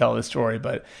can tell this story,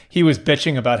 but he was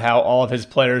bitching about how all of his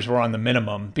players were on the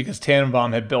minimum because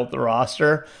Tannenbaum had built the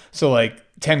roster, so like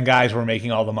 10 guys were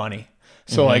making all the money.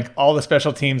 So like all the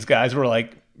special teams guys were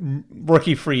like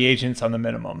rookie free agents on the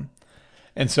minimum.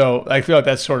 And so I feel like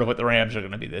that's sort of what the Rams are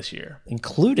going to be this year.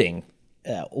 Including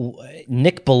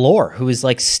Nick Bellore, who is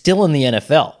like still in the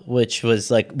NFL, which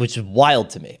is wild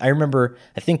to me. I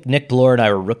think Nick Bellore and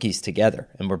I were rookies together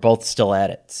and we're both still at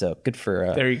it. So good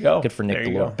for there you go. Good for Nick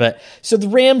Bellore. But so the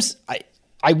Rams,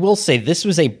 I will say this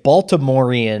was a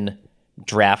Baltimorean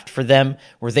draft for them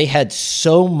where they had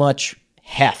so much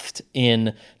heft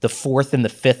in the 4th and the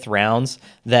 5th rounds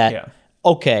that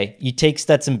okay, you take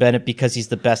Stetson Bennett because he's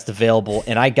the best available,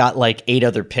 and I got like 8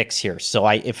 other picks here. So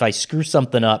if I screw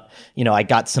something up, I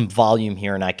got some volume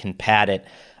here and I can pad it.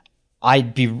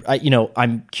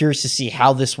 I'm curious to see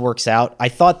how this works out. I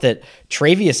thought that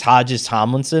Travius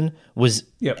Hodges-Tomlinson was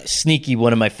sneaky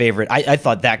one of my favorite. I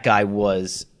thought that guy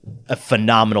was a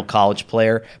phenomenal college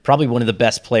player, probably one of the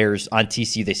best players on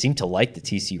TCU. They seem to like the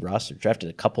TCU roster. Drafted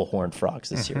a couple Horned Frogs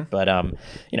this year, but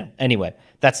anyway,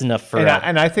 that's enough for.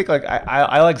 And I think like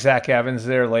I like Zach Evans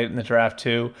there late in the draft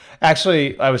too.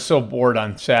 Actually, I was so bored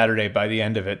on Saturday by the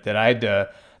end of it that I had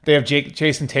to. They have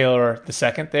Jason Taylor the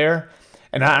second there,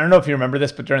 and I don't know if you remember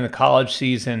this, but during the college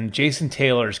season, Jason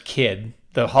Taylor's kid,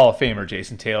 the Hall of Famer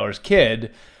Jason Taylor's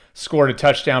kid, scored a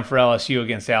touchdown for LSU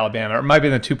against Alabama, or it might be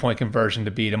the 2-point conversion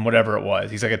to beat him, whatever it was.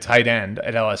 He's like a tight end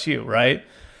at LSU, right?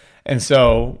 And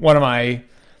so one of my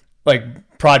like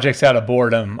projects out of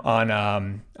boredom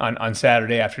on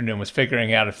Saturday afternoon was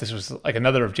figuring out if this was like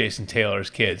another of Jason Taylor's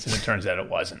kids, and it turns out it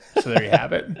wasn't. So there you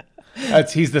have it.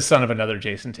 He's the son of another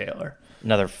Jason Taylor.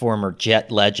 Another former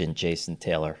Jet legend, Jason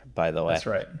Taylor, by the way. That's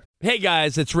right. Hey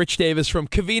guys, it's Rich Davis from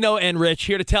Covino and Rich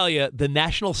here to tell you the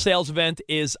national sales event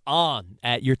is on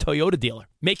at your Toyota dealer,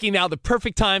 making now the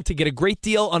perfect time to get a great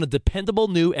deal on a dependable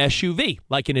new SUV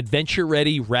like an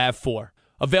adventure-ready RAV4.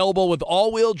 Available with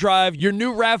all-wheel drive, your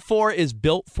new RAV4 is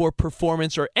built for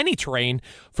performance or any terrain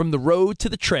from the road to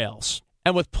the trails.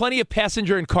 And with plenty of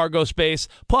passenger and cargo space,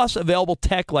 plus available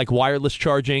tech like wireless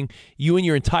charging, you and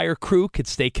your entire crew could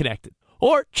stay connected.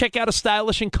 Or check out a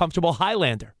stylish and comfortable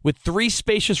Highlander with 3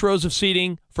 spacious rows of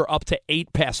seating for up to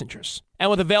 8 passengers. And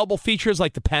with available features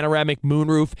like the panoramic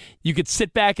moonroof, you could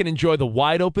sit back and enjoy the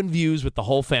wide-open views with the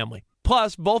whole family.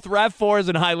 Plus, both RAV4s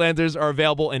and Highlanders are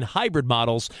available in hybrid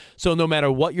models, so no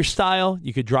matter what your style,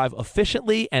 you could drive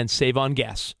efficiently and save on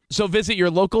gas. So visit your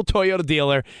local Toyota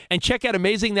dealer and check out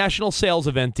amazing national sales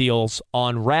event deals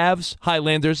on RAVs,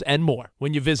 Highlanders, and more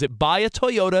when you visit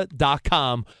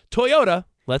buyatoyota.com. Toyota,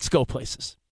 let's go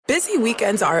places. Busy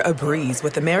weekends are a breeze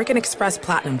with American Express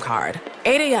Platinum Card.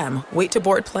 8 a.m., wait to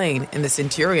board plane in the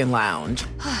Centurion Lounge.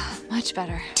 Much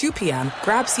better. 2 p.m.,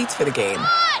 grab seats for the game.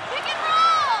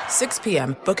 6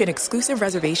 p.m., book an exclusive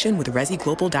reservation with Resi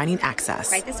Global Dining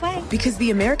Access. Right this way. Because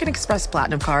the American Express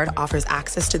Platinum Card offers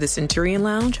access to the Centurion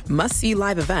Lounge, must-see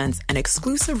live events, and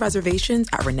exclusive reservations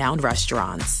at renowned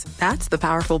restaurants. That's the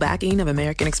powerful backing of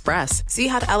American Express. See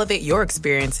how to elevate your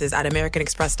experiences at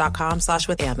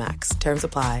americanexpress.com/withAmex. Terms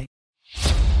apply.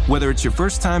 Whether it's your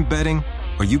first time betting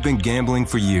or you've been gambling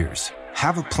for years,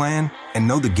 have a plan and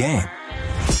know the game.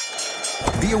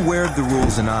 Be aware of the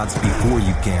rules and odds before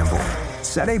you gamble.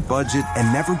 Set a budget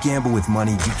and never gamble with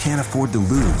money you can't afford to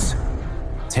lose.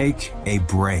 Take a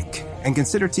break and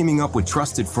consider teaming up with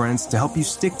trusted friends to help you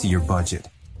stick to your budget.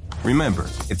 Remember,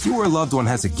 if you or a loved one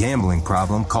has a gambling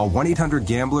problem, call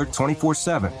 1-800-GAMBLER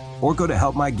 24/7 or go to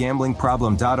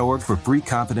helpmygamblingproblem.org for free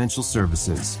confidential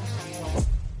services.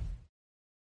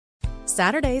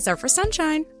 Saturdays are for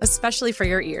sunshine, especially for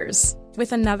your ears.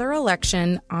 With another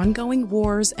election, ongoing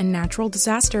wars, and natural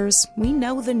disasters, we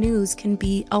know the news can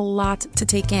be a lot to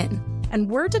take in. And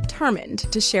we're determined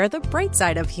to share the bright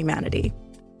side of humanity.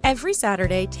 Every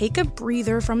Saturday, take a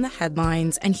breather from the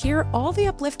headlines and hear all the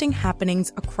uplifting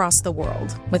happenings across the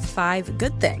world with 5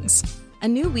 good things. a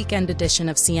new weekend edition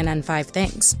of CNN 5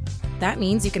 Things. That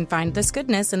means you can find this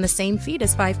goodness in the same feed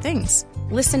as 5 Things.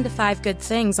 Listen to 5 Good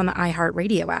Things on the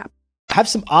iHeartRadio app. I have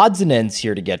some odds and ends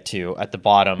here to get to at the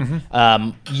bottom.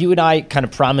 You and I kind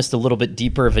of promised a little bit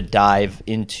deeper of a dive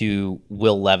into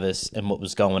Will Levis and what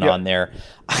was going on there.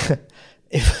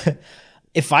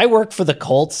 If I work for the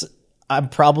Colts, I'm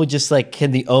probably just like,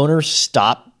 can the owner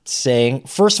stop saying,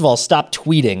 first of all, stop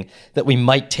tweeting that we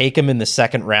might take him in the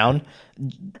second round?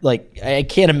 Like, I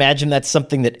can't imagine that's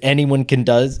something that anyone can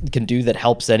do that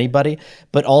helps anybody.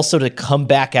 But also to come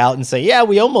back out and say, yeah,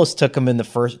 we almost took him in the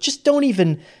first. Just don't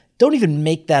even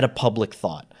make that a public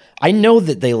thought. I know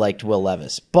that they liked Will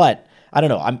Levis, but I don't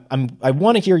know. I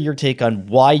want to hear your take on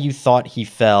why you thought he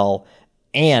fell,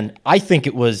 and I think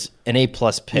it was an A+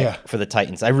 pick for the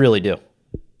Titans. I really do.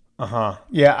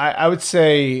 Yeah, I would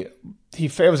say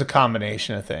it was a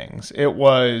combination of things. It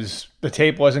was the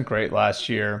tape wasn't great last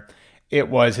year. It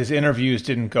was his interviews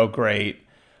didn't go great.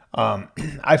 The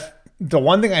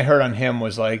one thing I heard on him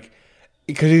was like,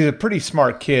 because he's a pretty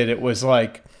smart kid, it was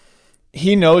like,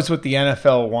 he knows what the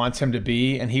NFL wants him to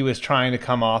be, and he was trying to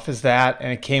come off as that,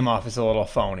 and it came off as a little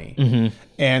phony.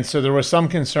 And so there was some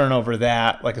concern over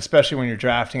that, like especially when you're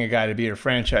drafting a guy to be your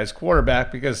franchise quarterback,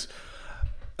 because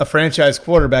a franchise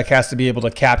quarterback has to be able to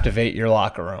captivate your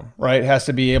locker room, right? Has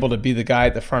to be able to be the guy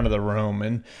at the front of the room,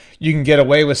 and you can get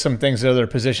away with some things at other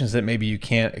positions that maybe you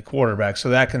can't at quarterback. So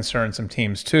that concerns some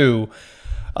teams too.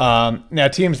 Now,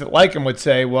 teams that like him would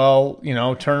say, well,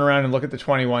 turn around and look at the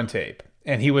 21 tape.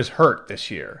 And he was hurt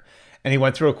this year, and he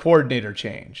went through a coordinator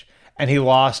change, and he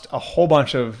lost a whole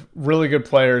bunch of really good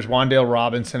players, Wan'Dale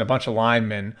Robinson, a bunch of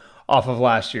linemen off of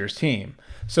last year's team.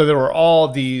 So there were all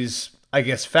these, I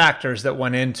guess, factors that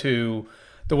went into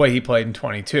the way he played in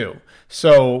 22.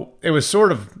 So it was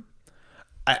sort of,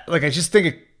 I just think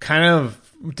it kind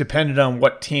of depended on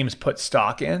what teams put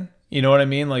stock in. You know what I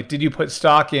mean? Like, did you put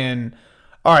stock in,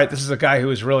 all right, this is a guy who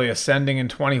was really ascending in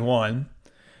 21,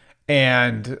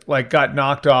 and like got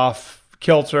knocked off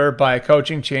kilter by a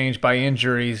coaching change, by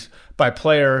injuries, by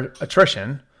player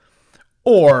attrition,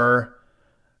 or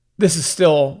this is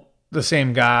still the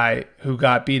same guy who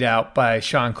got beat out by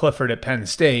Sean Clifford at Penn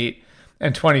State,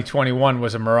 and 2021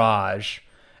 was a mirage,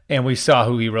 and we saw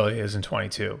who he really is in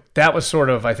 22. That was sort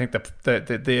of, I think,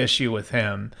 the issue with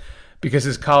him, because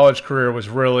his college career was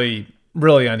really,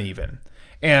 really uneven.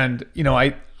 And,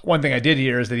 one thing I did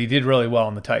hear is that he did really well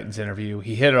in the Titans interview.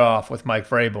 He hit it off with Mike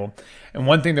Vrabel. And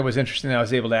one thing that was interesting that I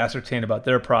was able to ascertain about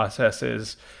their process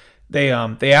is they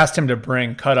asked him to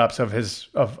bring cut-ups of his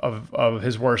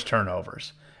worst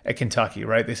turnovers at Kentucky,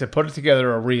 right? They said, put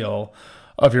together a reel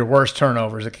of your worst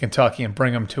turnovers at Kentucky and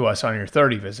bring them to us on your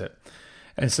 30 visit.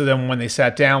 And so then when they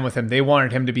sat down with him, they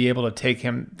wanted him to be able to take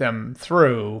them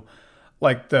through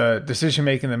like the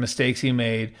decision-making, the mistakes he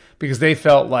made, because they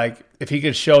felt like if he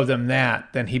could show them that,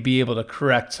 then he'd be able to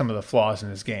correct some of the flaws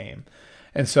in his game.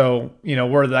 And so,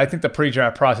 I think the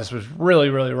pre-draft process was really,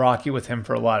 really rocky with him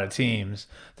for a lot of teams.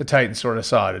 The Titans sort of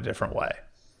saw it a different way.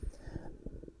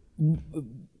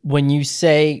 When you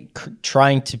say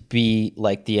trying to be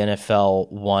like the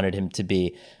NFL wanted him to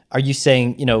be, are you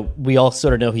saying, we all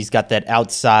sort of know he's got that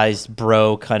outsized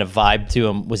bro kind of vibe to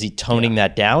him. Was he toning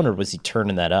that down, or was he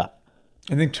turning that up?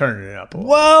 I think turning it up a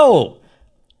little. Whoa!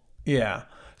 Yeah.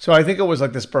 So I think it was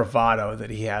like this bravado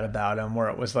that he had about him, where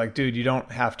it was like, dude, you don't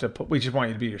have to we just want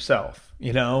you to be yourself,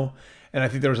 And I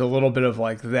think there was a little bit of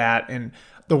like that. And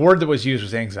the word that was used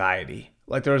was anxiety.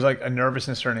 Like there was like a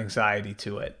nervousness or an anxiety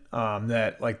to it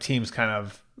that like teams kind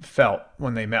of felt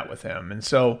when they met with him. And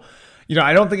so,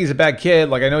 I don't think he's a bad kid.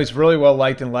 Like I know he's really well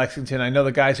liked in Lexington. I know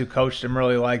the guys who coached him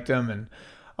really liked him. And,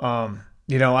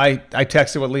 I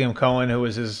texted with Liam Cohen, who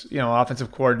was his,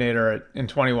 offensive coordinator in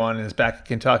 21 and is back at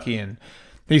Kentucky. And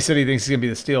he said he thinks he's going to be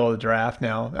the steal of the draft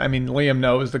now. I mean, Liam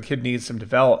knows the kid needs some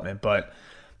development, but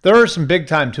there are some big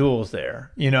time tools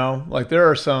there, like there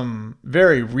are some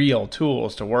very real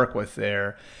tools to work with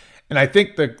there. And I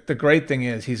think the great thing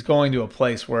is he's going to a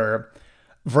place where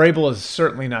Vrabel is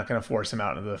certainly not going to force him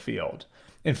out into the field.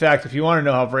 In fact, if you want to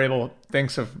know how Vrabel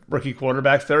thinks of rookie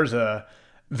quarterbacks, there's a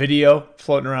video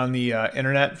floating around the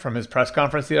internet from his press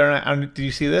conference the other night. Did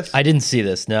you see this? I didn't see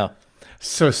this, no.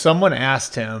 So someone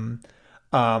asked him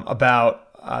about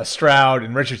Stroud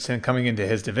and Richardson coming into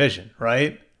his division,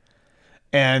 right?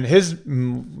 And his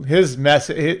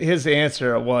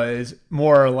answer was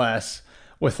more or less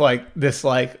with like this,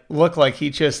 like look like he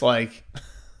just like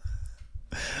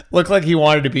looked like he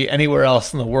wanted to be anywhere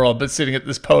else in the world but sitting at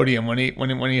this podium when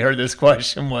he heard this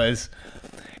question was,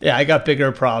 yeah, I got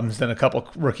bigger problems than a couple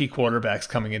rookie quarterbacks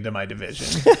coming into my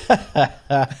division.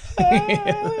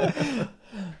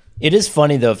 It is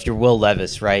funny, though, if you're Will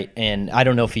Levis, right? And I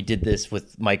don't know if he did this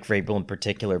with Mike Vrabel in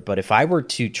particular, but if I were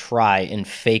to try and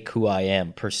fake who I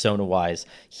am persona-wise,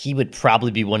 he would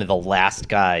probably be one of the last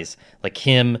guys, like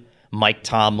him, Mike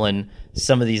Tomlin,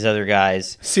 some of these other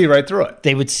guys. See right through it.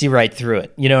 They would see right through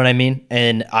it. You know what I mean?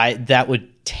 And that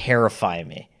would terrify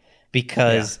me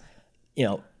because,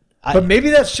 but maybe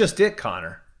that's just it,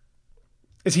 Connor,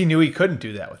 is he knew he couldn't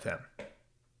do that with him.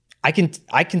 I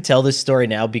can tell this story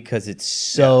now because it's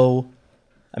so.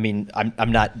 I mean,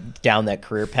 I'm not down that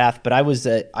career path, but I was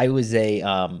a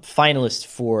finalist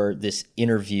for this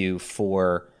interview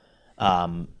for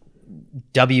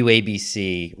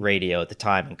WABC radio at the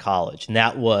time in college, and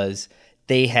that was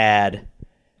they had.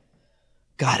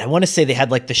 God, I want to say they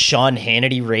had like the Sean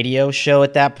Hannity radio show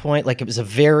at that point. Like it was a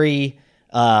very,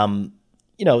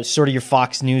 sort of your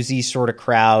Fox Newsy sort of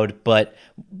crowd, but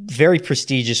very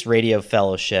prestigious radio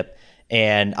fellowship.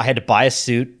 And I had to buy a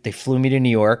suit. They flew me to New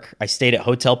York. I stayed at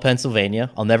Hotel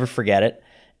Pennsylvania. I'll never forget it.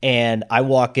 And I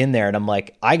walk in there and I'm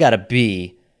like, I got to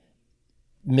be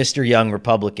Mr. Young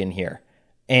Republican here.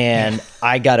 And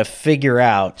I got to figure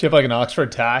out. Do you have like an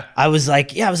Oxford tie? I was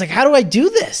like, how do I do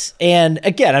this? And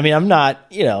again, I mean, I'm not,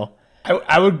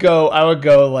 I would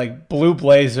go like blue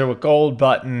blazer with gold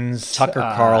buttons. Tucker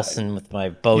Carlson with my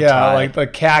bow tie. Yeah, like the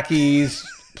khakis,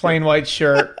 plain white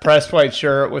shirt, pressed white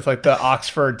shirt with like the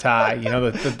Oxford tie,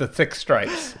 the thick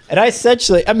stripes. And I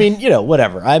essentially, I mean,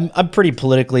 whatever. I'm pretty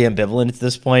politically ambivalent at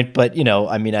this point, but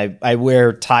I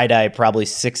wear tie-dye probably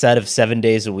 6 out of 7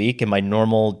 days a week in my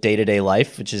normal day-to-day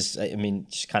life, which is, I mean,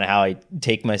 just kind of how I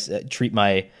treat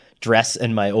my dress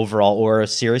and my overall aura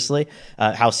seriously,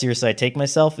 how seriously I take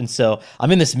myself. And so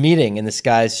I'm in this meeting and this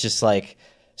guy's just like,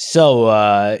 so,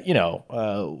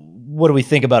 what do we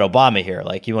think about Obama here?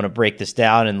 Like, you want to break this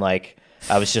down? And like,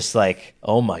 I was just like,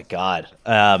 oh my God.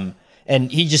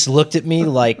 And he just looked at me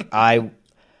like I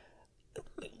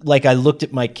looked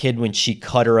at my kid when she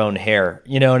cut her own hair,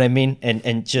 you know what I mean?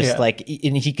 And just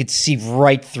and he could see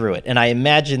right through it. And I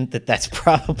imagine that's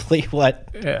probably what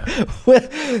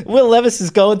Will Levis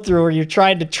is going through, where you're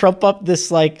trying to trump up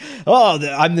this like, oh,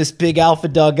 I'm this big alpha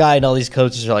dog guy. And all these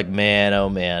coaches are like, man, oh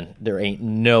man, there ain't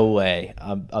no way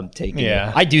I'm taking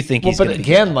it. I do think he's but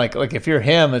again, like if you're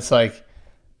him, it's like,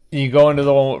 you go into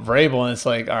the one with Vrabel and it's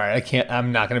like, all right,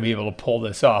 I'm not going to be able to pull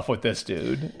this off with this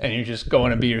dude. And you're just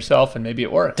going to be yourself and maybe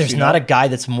it works. There's not a guy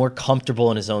that's more comfortable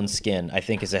in his own skin, I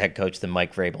think, as a head coach than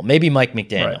Mike Vrabel. Maybe Mike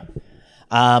McDaniel.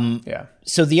 Right.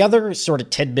 So the other sort of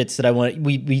tidbits that I want,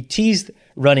 we teased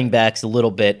running backs a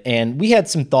little bit, and we had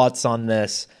some thoughts on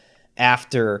this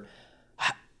after.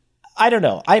 I don't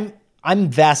know.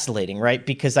 I'm vacillating, right?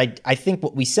 Because I think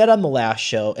what we said on the last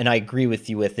show, and I agree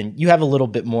with you with, and you have a little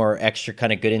bit more extra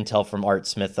kind of good intel from Art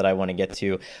Smith that I want to get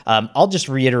to. I'll just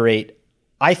reiterate,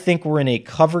 I think we're in a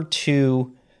cover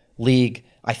 2 league.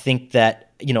 I think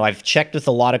that, I've checked with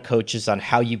a lot of coaches on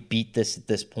how you beat this at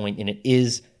this point, and it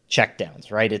is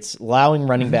checkdowns, right? It's allowing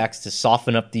running backs to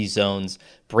soften up these zones,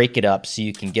 break it up so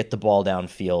you can get the ball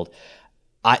downfield.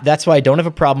 That's why I don't have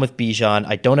a problem with Bijan.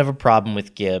 I don't have a problem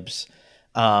with Gibbs.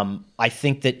 I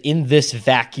think that in this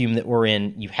vacuum that we're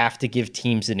in, you have to give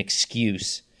teams an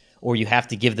excuse, or you have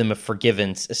to give them a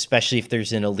forgiveness, especially if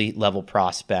there's an elite level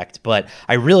prospect. But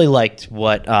I really liked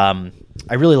what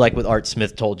Art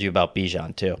Smith told you about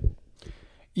Bijan too.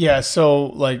 Yeah, so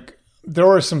like there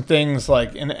were some things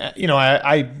like, and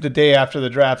I the day after the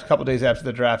draft, a couple days after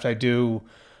the draft, I do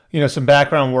some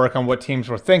background work on what teams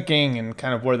were thinking and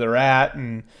kind of where they're at.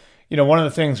 And one of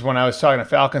the things when I was talking to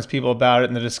Falcons people about it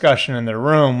in the discussion in their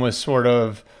room was sort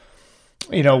of,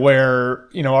 where,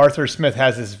 Arthur Smith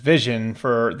has this vision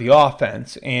for the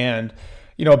offense. And,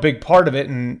 a big part of it,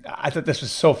 and I thought this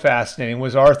was so fascinating,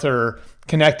 was Arthur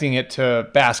connecting it to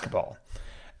basketball.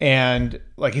 And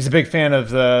like, he's a big fan of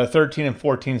the 13 and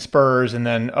 14 Spurs and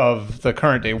then of the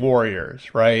current day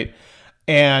Warriors, right?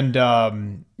 And,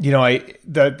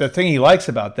 the thing he likes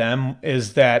about them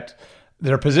is that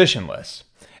they're positionless.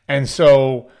 And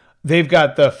so they've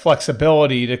got the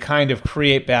flexibility to kind of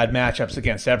create bad matchups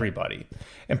against everybody.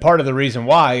 And part of the reason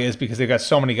why is because they've got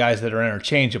so many guys that are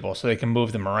interchangeable, so they can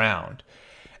move them around.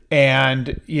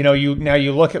 And, you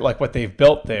look at like what they've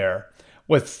built there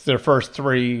with their first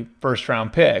 3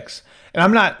 first-round picks. And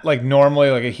I'm not like normally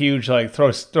like a huge like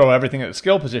throw everything at the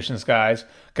skill positions guy,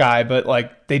 but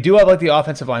like they do have like the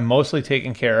offensive line mostly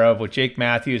taken care of with Jake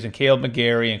Matthews and Caleb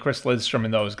McGarry and Chris Lidstrom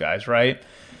and those guys, right?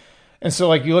 And so,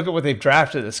 like, you look at what they've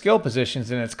drafted at the skill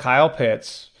positions, and it's Kyle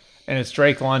Pitts and it's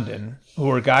Drake London, who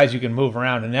are guys you can move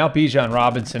around, and now Bijan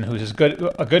Robinson, who's a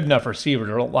good enough receiver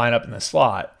to line up in the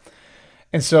slot.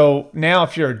 And so now,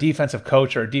 if you're a defensive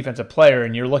coach or a defensive player,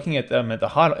 and you're looking at them in the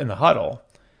huddle,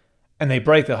 and they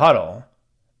break the huddle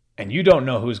and you don't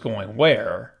know who's going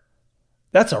where,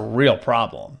 that's a real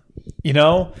problem, you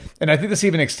know? And I think this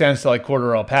even extends to like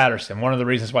Cordarrelle Patterson. One of the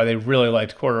reasons why they really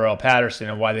liked Cordarrelle Patterson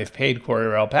and why they've paid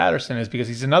Cordarrelle Patterson is because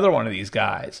he's another one of these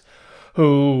guys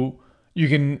who you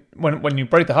can, when you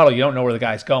break the huddle, you don't know where the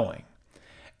guy's going.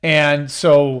 And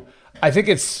so I think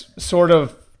it's sort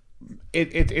of,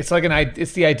 it's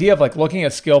the idea of like looking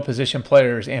at skill position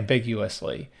players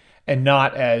ambiguously and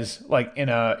not as like in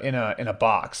a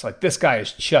box. Like this guy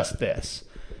is just this.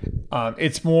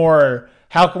 It's more,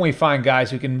 how can we find guys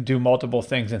who can do multiple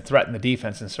things and threaten the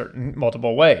defense in certain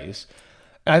multiple ways?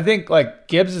 And I think like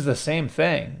Gibbs is the same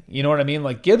thing. You know what I mean?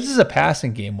 Like Gibbs is a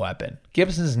passing game weapon.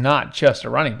 Gibbs is not just a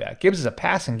running back. Gibbs is a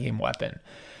passing game weapon.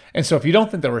 And so if you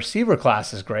don't think the receiver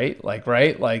class is great, like,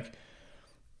 right, like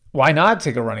why not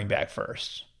take a running back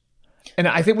first? And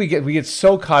I think we get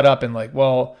so caught up in like,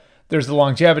 well, there's the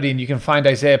longevity and you can find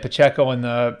Isaiah Pacheco in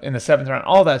the 7th round.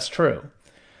 All that's true.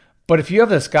 But if you have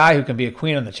this guy who can be a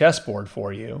queen on the chessboard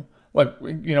for you, like,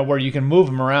 you know, where you can move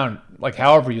him around like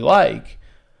however you like,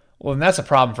 well, then that's a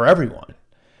problem for everyone.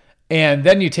 And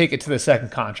then you take it to the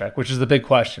second contract, which is the big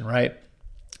question, right?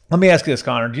 Let me ask you this,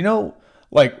 Connor. Do you know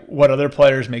like what other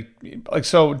players make? Like,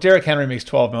 so Derrick Henry makes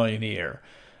 $12 million a year.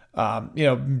 You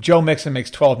know, Joe Mixon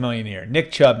makes $12 million a year.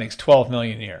 Nick Chubb makes $12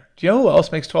 million a year. Do you know who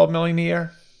else makes $12 million a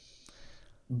year?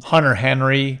 Hunter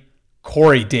Henry,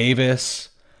 Corey Davis.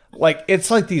 Like, it's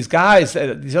like these guys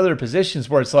at these other positions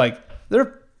where it's like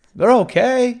they're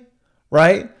okay,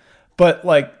 right? But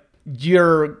like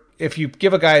if you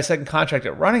give a guy a second contract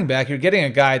at running back, you're getting a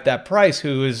guy at that price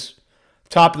who is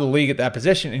top of the league at that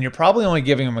position, and you're probably only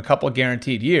giving him a couple of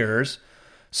guaranteed years.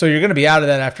 So you're going to be out of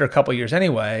that after a couple of years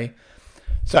anyway.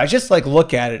 So I just like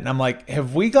look at it and I'm like,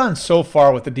 have we gone so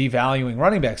far with the devaluing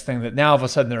running backs thing that now all of a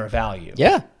sudden they're a value?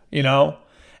 Yeah. You know?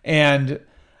 And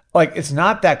like, it's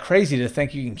not that crazy to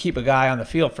think you can keep a guy on the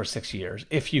field for 6 years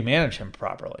if you manage him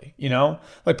properly, you know?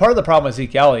 Like part of the problem with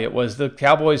Zeke Elliott was the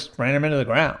Cowboys ran him into the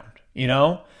ground, you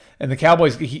know? And the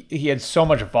Cowboys, he had so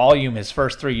much volume his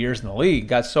first 3 years in the league,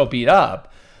 got so beat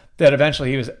up that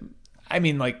eventually he was, I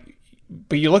mean, like,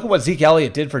 but you look at what Zeke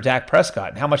Elliott did for Dak Prescott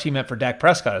and how much he meant for Dak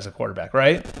Prescott as a quarterback,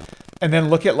 right? And then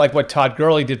look at like what Todd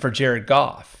Gurley did for Jared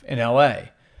Goff in LA.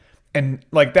 And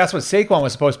like that's what Saquon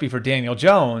was supposed to be for Daniel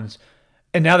Jones.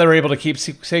 And now they're able to keep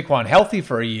Saquon healthy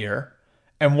for a year.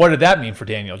 And what did that mean for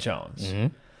Daniel Jones? Mm-hmm.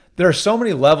 There are so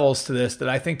many levels to this that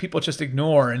I think people just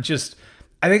ignore and just,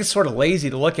 I think it's sort of lazy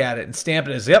to look at it and stamp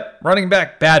it as, yep, running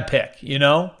back, bad pick, you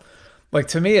know? Like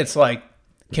to me, it's like,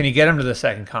 can you get him to the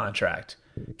second contract?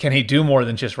 Can he do more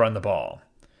than just run the ball?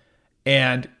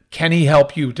 And can he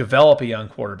help you develop a young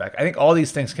quarterback? I think all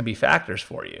these things can be factors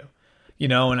for you, you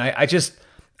know? And I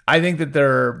think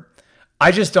that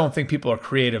I just don't think people are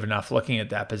creative enough looking at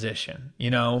that position,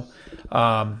 you know?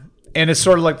 And it's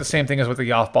sort of like the same thing as with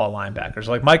the off-ball linebackers.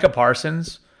 Like Micah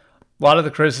Parsons, a lot of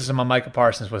the criticism on Micah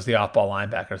Parsons was the off-ball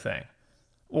linebacker thing.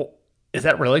 Well, is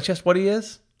that really just what he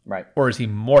is? Right. Or is he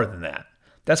more than that?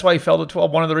 That's why he fell to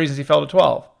 12. One of the reasons he fell to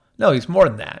 12. No, he's more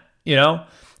than that, you know?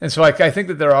 And so I think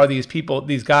that there are these people,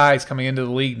 these guys coming into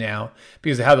the league now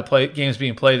because of how the game's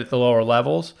being played at the lower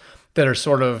levels that are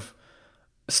sort of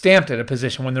stamped at a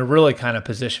position when they're really kind of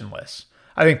positionless.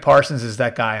 I think Parsons is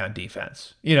that guy on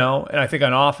defense, you know? And I think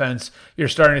on offense, you're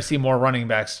starting to see more running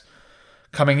backs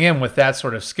coming in with that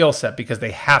sort of skill set because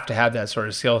they have to have that sort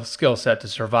of skill set to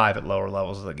survive at lower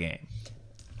levels of the game.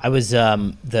 I was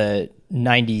the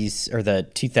 90s or the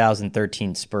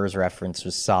 2013 Spurs reference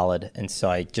was solid, and so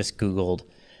I just Googled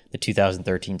the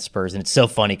 2013 Spurs, and it's so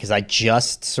funny because I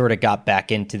just sort of got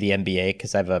back into the NBA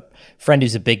because I have a friend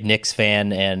who's a big Knicks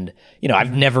fan, and you know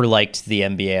I've never liked the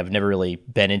NBA. I've never really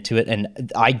been into it,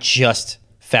 and I just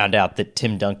found out that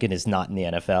Tim Duncan is not in the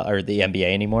NFL or the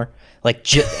NBA anymore. Like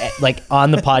like on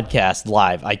the podcast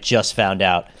live, I just found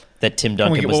out that Tim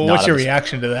Duncan was not. What's your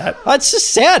reaction to that? It's just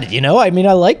sad, you know. I mean,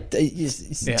 I like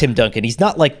Tim Duncan. He's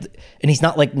not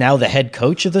like now the head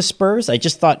coach of the Spurs. I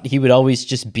just thought he would always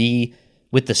just be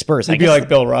with the Spurs. He'd be like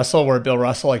Bill Russell, where Bill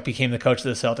Russell like became the coach of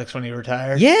the Celtics when he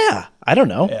retired. Yeah, I don't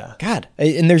know. Yeah. God,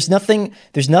 and there's nothing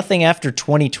after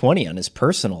 2020 on his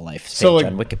personal life page so, like,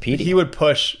 on Wikipedia. He would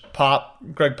push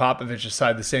Greg Popovich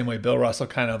aside the same way Bill Russell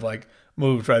kind of like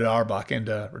moved Red Auerbach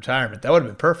into retirement. That would have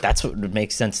been perfect. That's what would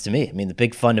make sense to me. I mean, the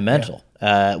big fundamental.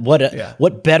 Yeah.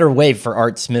 What better way for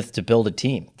Art Smith to build a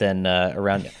team than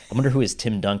around? I wonder who his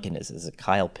Tim Duncan is. Is it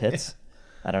Kyle Pitts?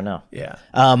 I don't know. Yeah.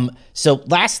 So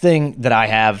last thing that I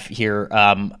have here,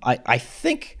 I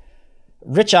think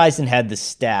Rich Eisen had the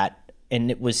stat, and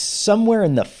it was somewhere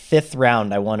in the 5th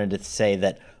round. I wanted to say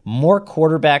that more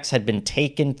quarterbacks had been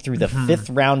taken through the fifth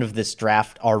round of this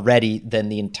draft already than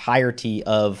the entirety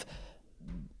of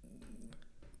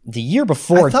the year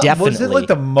before. Definitely. Was it like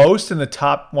the most in the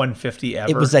top 150 ever?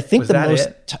 It was, I think, the most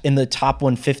in the top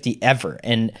 150 ever.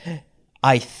 And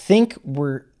I think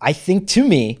to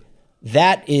me,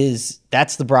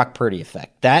 that's the Brock Purdy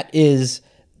effect. That is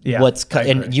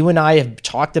and you and I have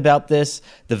talked about this,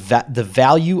 the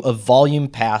value of volume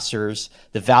passers,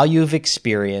 the value of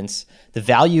experience, the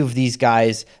value of these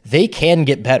guys. They can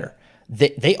get better.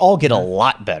 They all get a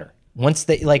lot better. Once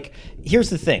here's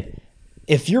the thing.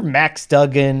 If you're Max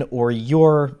Duggan or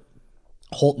you're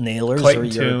Holton Ahlers or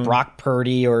you're Brock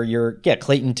Purdy or you're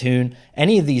Clayton Tune,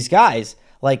 any of these guys,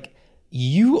 like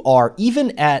you are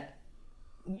even at,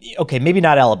 okay, maybe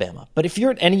not Alabama, but if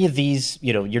you're at any of these,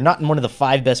 you're not in one of the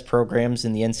 5 best programs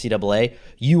in the NCAA,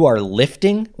 you are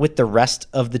lifting with the rest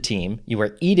of the team, you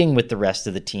are eating with the rest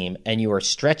of the team, and you are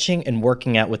stretching and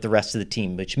working out with the rest of the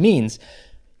team, which means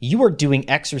you are doing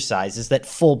exercises that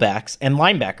fullbacks and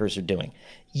linebackers are doing.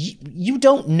 You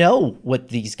don't know what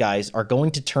these guys are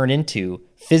going to turn into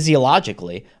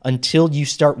physiologically until you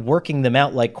start working them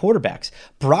out like quarterbacks.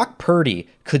 Brock Purdy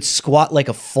could squat like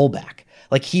a fullback.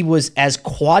 Like he was as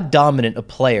quad dominant a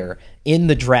player in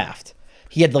the draft.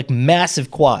 He had like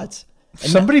massive quads.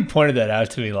 And somebody pointed that out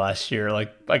to me last year.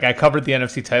 Like I covered the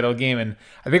NFC title game, and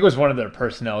I think it was one of their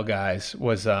personnel guys. I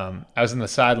was in the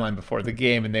sideline before the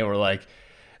game, and they were like,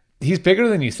 "He's bigger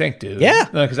than you think, dude." Yeah,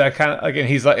 because I kind of and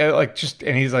he's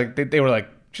they were like,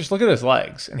 just look at his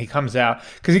legs, and he comes out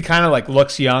because he kind of like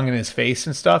looks young in his face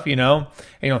and stuff, and you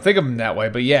don't think of him that way,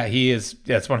 but yeah, he is.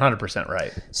 That's 100%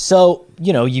 right. So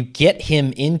you get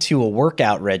him into a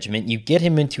workout regimen, you get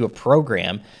him into a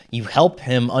program, you help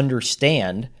him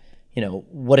understand,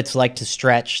 what it's like to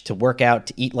stretch, to work out,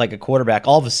 to eat like a quarterback.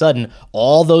 All of a sudden,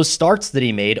 all those starts that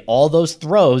he made, all those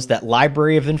throws, that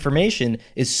library of information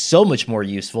is so much more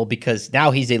useful because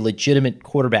now he's a legitimate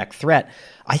quarterback threat.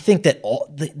 I think that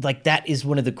that is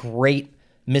one of the great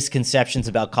misconceptions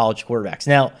about college quarterbacks.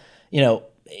 Now,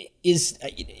 is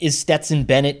Stetson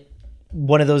Bennett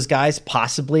one of those guys?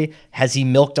 Possibly. Has he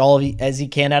milked all as he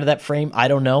can out of that frame? I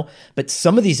don't know. But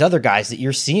some of these other guys that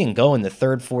you're seeing go in the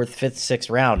 3rd, 4th, 5th, 6th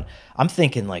round, I'm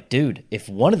thinking like, dude, if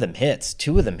one of them hits,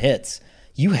 2 of them hits,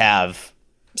 you have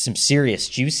some serious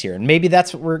juice here. And maybe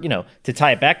that's what we're, to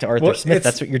tie it back to Arthur Smith,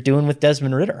 that's what you're doing with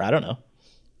Desmond Ridder. I don't know.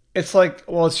 It's like,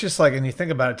 it's just like, and you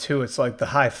think about it too, it's like the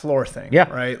high floor thing,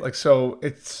 right? Like, so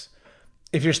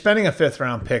if you're spending a 5th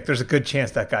round pick, there's a good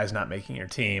chance that guy's not making your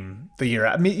team the year.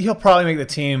 I mean, he'll probably make the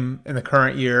team in the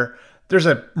current year. There's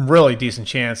a really decent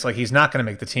chance, like, he's not going to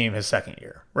make the team his 2nd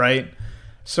year, right?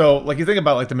 So, like, you think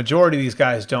about, like, the majority of these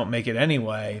guys don't make it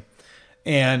anyway.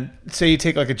 And say you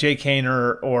take, like, a Jay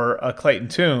Kaner or a Clayton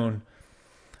Tune,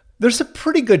 there's a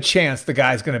pretty good chance the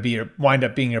guy's going to wind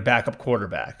up being your backup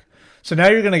quarterback. So now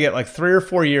you're going to get like 3 or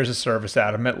 4 years of service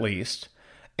out of him at least,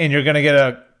 and you're going to get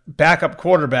a backup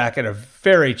quarterback at a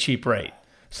very cheap rate.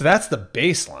 So that's the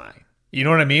baseline. You know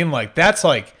what I mean? Like that's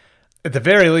like, at the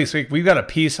very least, we've got a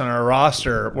piece on our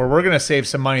roster where we're going to save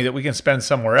some money that we can spend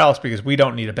somewhere else because we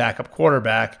don't need a backup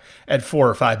quarterback at $4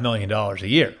 or $5 million a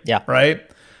year. Yeah. Right?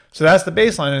 So that's the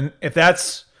baseline. And if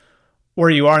that's where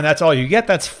you are and that's all you get,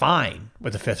 that's fine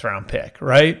with a 5th round pick,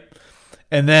 right?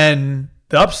 And then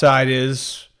the upside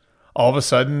is, all of a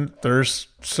sudden, there's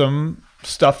some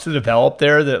stuff to develop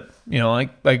there that,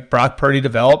 like Brock Purdy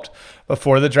developed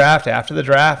before the draft, after the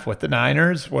draft with the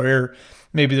Niners, where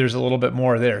maybe there's a little bit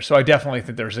more there. So I definitely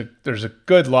think there's a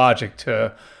good logic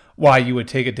to why you would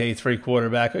take a day 3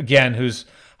 quarterback, again, who's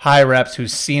high reps,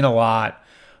 who's seen a lot,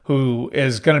 who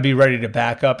is going to be ready to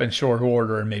back up in short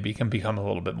order and maybe can become a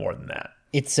little bit more than that.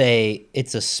 It's a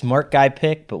smart guy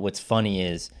pick, but what's funny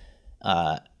is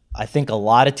I think a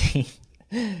lot of teams...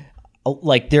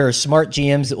 Like there are smart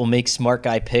GMs that will make smart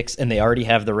guy picks and they already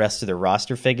have the rest of their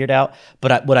roster figured out.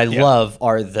 But what I love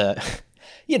are the,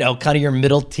 kind of your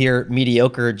middle tier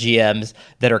mediocre GMs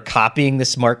that are copying the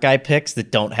smart guy picks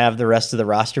that don't have the rest of the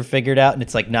roster figured out. And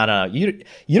it's like, no, you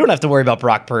don't have to worry about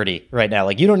Brock Purdy right now.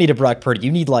 Like you don't need a Brock Purdy.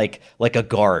 You need like a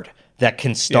guard that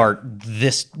can start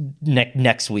this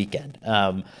next weekend.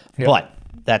 But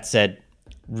that said,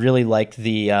 really like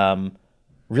the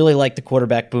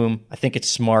quarterback boom. I think it's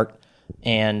smart.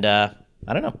 And I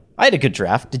don't know. I had a good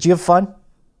draft. Did you have fun?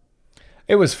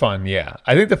 It was fun, yeah.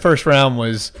 I think the first round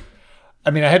was,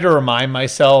 I had to remind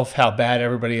myself how bad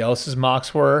everybody else's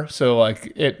mocks were. So,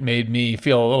 like, it made me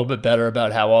feel a little bit better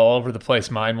about how all over the place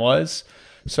mine was.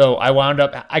 So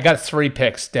I got 3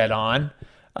 picks dead on.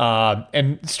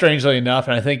 And strangely enough,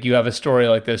 and I think you have a story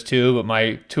like this too, but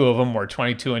my 2 of them were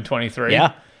 22 and 23.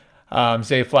 Yeah.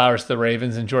 Zay Flowers to the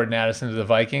Ravens and Jordan Addison to the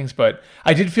Vikings. But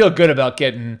I did feel good about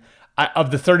getting,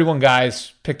 of the 31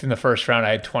 guys picked in the first round,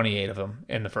 I had 28 of them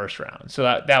in the first round. So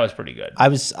that was pretty good. I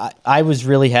was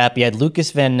really happy. I had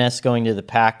Lucas Van Ness going to the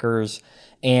Packers,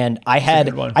 and I had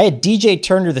DJ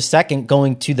Turner II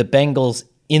going to the Bengals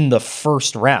in the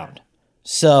first round.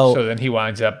 So then he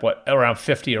winds up around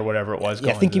 50 or whatever it was.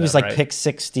 I think he was pick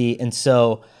 60, and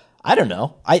so I don't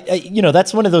know. I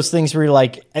that's one of those things where you're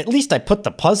like, at least I put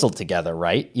the puzzle together,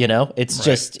 right? It's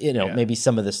just maybe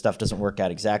some of this stuff doesn't work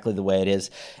out exactly the way it is,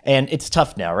 and it's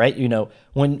tough now, right?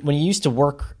 When you used to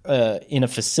work in a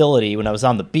facility, when I was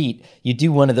on the beat, you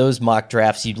do one of those mock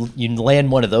drafts, you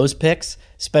land one of those picks.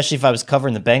 Especially if I was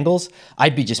covering the Bengals,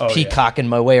 I'd be just peacocking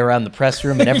my way around the press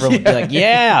room, and everyone would be like,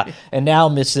 "Yeah." And now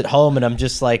I'm just at home, and I'm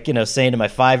just like, saying to my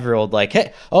 5-year-old, like,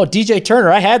 "Hey, DJ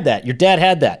Turner, I had that. Your dad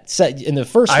had that in the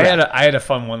first round." I had a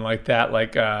fun one like that.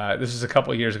 Like this was a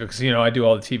couple of years ago, because I do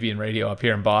all the TV and radio up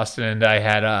here in Boston, and I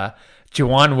had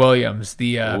Juwan Williams,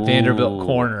 the Vanderbilt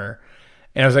corner.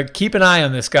 And I was like, keep an eye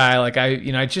on this guy. Like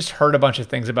I just heard a bunch of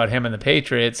things about him and the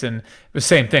Patriots, and it was the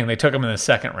same thing. They took him in the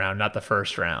second round, not the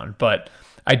first round. But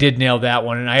I did nail that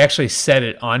one, and I actually said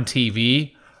it on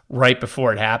TV right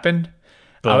before it happened.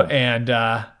 That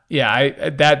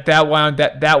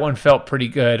one felt pretty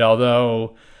good,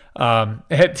 although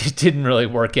it didn't really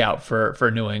work out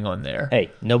for New England there.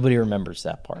 Hey, nobody remembers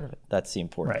that part of it. That's the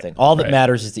important thing. All that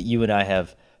matters is that you and I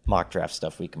have mock draft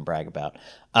stuff we can brag about.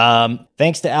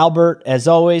 Thanks to Albert, as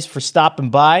always, for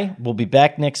stopping by. We'll be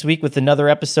back next week with another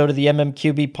episode of the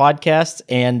MMQB podcast.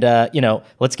 And,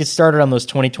 let's get started on those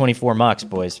 2024 mocks,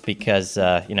 boys, because,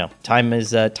 time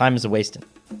is a wasting.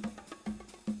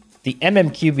 The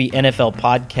MMQB NFL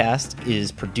podcast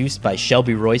is produced by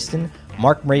Shelby Royston.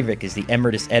 Mark Mravik is the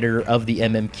emeritus editor of the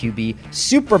MMQB.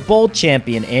 Super Bowl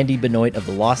champion Andy Benoit of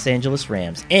the Los Angeles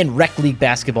Rams and Rec League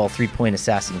basketball three-point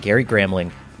assassin Gary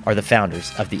Gramling are the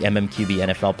founders of the MMQB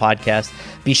NFL podcast.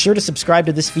 Be sure to subscribe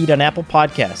to this feed on Apple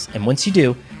Podcasts, and once you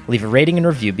do, leave a rating and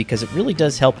review, because it really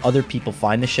does help other people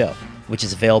find the show, which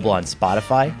is available on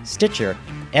Spotify, Stitcher,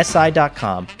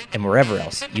 SI.com, and wherever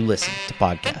else you listen to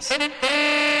podcasts.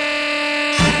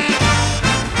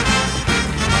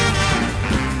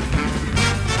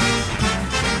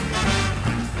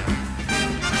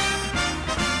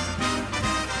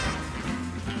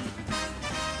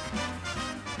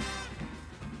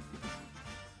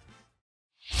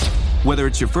 Whether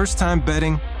it's your first time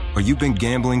betting or you've been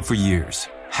gambling for years,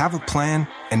 have a plan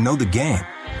and know the game.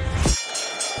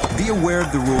 Be aware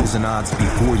of the rules and odds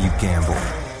before you gamble.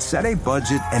 Set a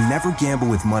budget and never gamble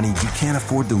with money you can't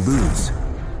afford to lose.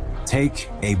 Take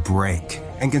a break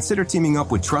and consider teaming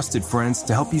up with trusted friends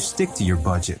to help you stick to your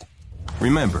budget.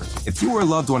 Remember, if you or a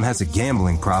loved one has a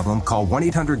gambling problem, call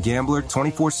 1-800-GAMBLER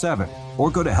 24/7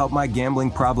 or go to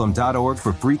helpmygamblingproblem.org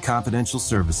for free confidential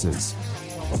services.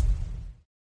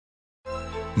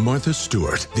 Martha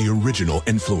Stewart, the original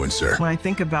influencer. When I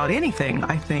think about anything,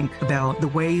 I think about the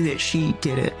way that she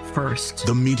did it first.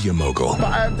 The media mogul.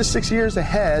 5 to 6 years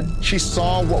ahead, she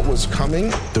saw what was coming.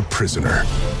 The prisoner.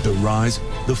 The rise,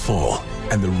 the fall,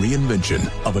 and the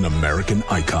reinvention of an American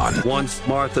icon. Once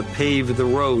Martha paved the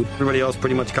road, everybody else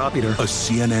pretty much copied her. A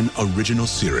CNN original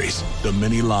series, The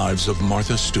Many Lives of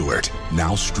Martha Stewart,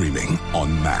 now streaming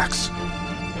on Max.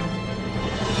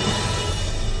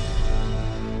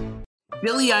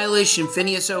 Billie Eilish and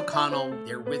Phineas O'Connell,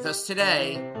 they're with us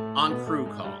today on Crew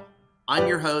Call. I'm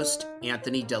your host,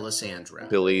 Anthony D'Alessandro.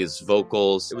 Billie's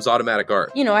vocals, it was automatic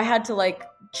art. I had to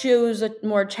choose a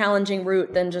more challenging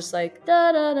route than just da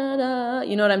da da da.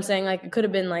 You know what I'm saying? It could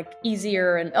have been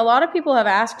easier. And a lot of people have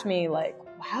asked me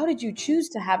how did you choose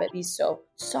to have it be so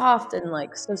soft and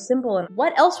so simple? And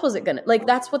what else was it gonna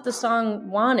that's what the song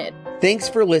wanted. Thanks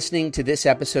for listening to this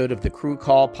episode of the Crew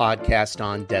Call podcast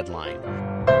on Deadline.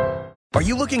 Are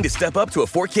you looking to step up to a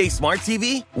 4K smart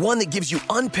TV? One that gives you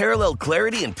unparalleled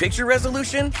clarity and picture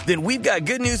resolution? Then we've got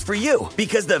good news for you,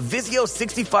 because the Vizio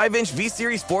 65-inch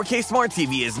V-Series 4K smart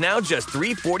TV is now just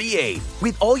 $348.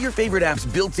 With all your favorite apps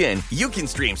built in, you can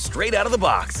stream straight out of the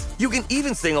box. You can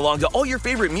even sing along to all your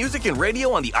favorite music and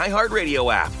radio on the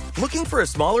iHeartRadio app. Looking for a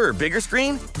smaller or bigger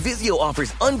screen? Vizio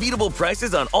offers unbeatable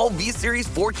prices on all V-Series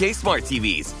 4K smart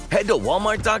TVs. Head to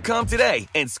Walmart.com today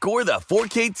and score the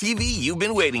 4K TV you've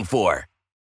been waiting for.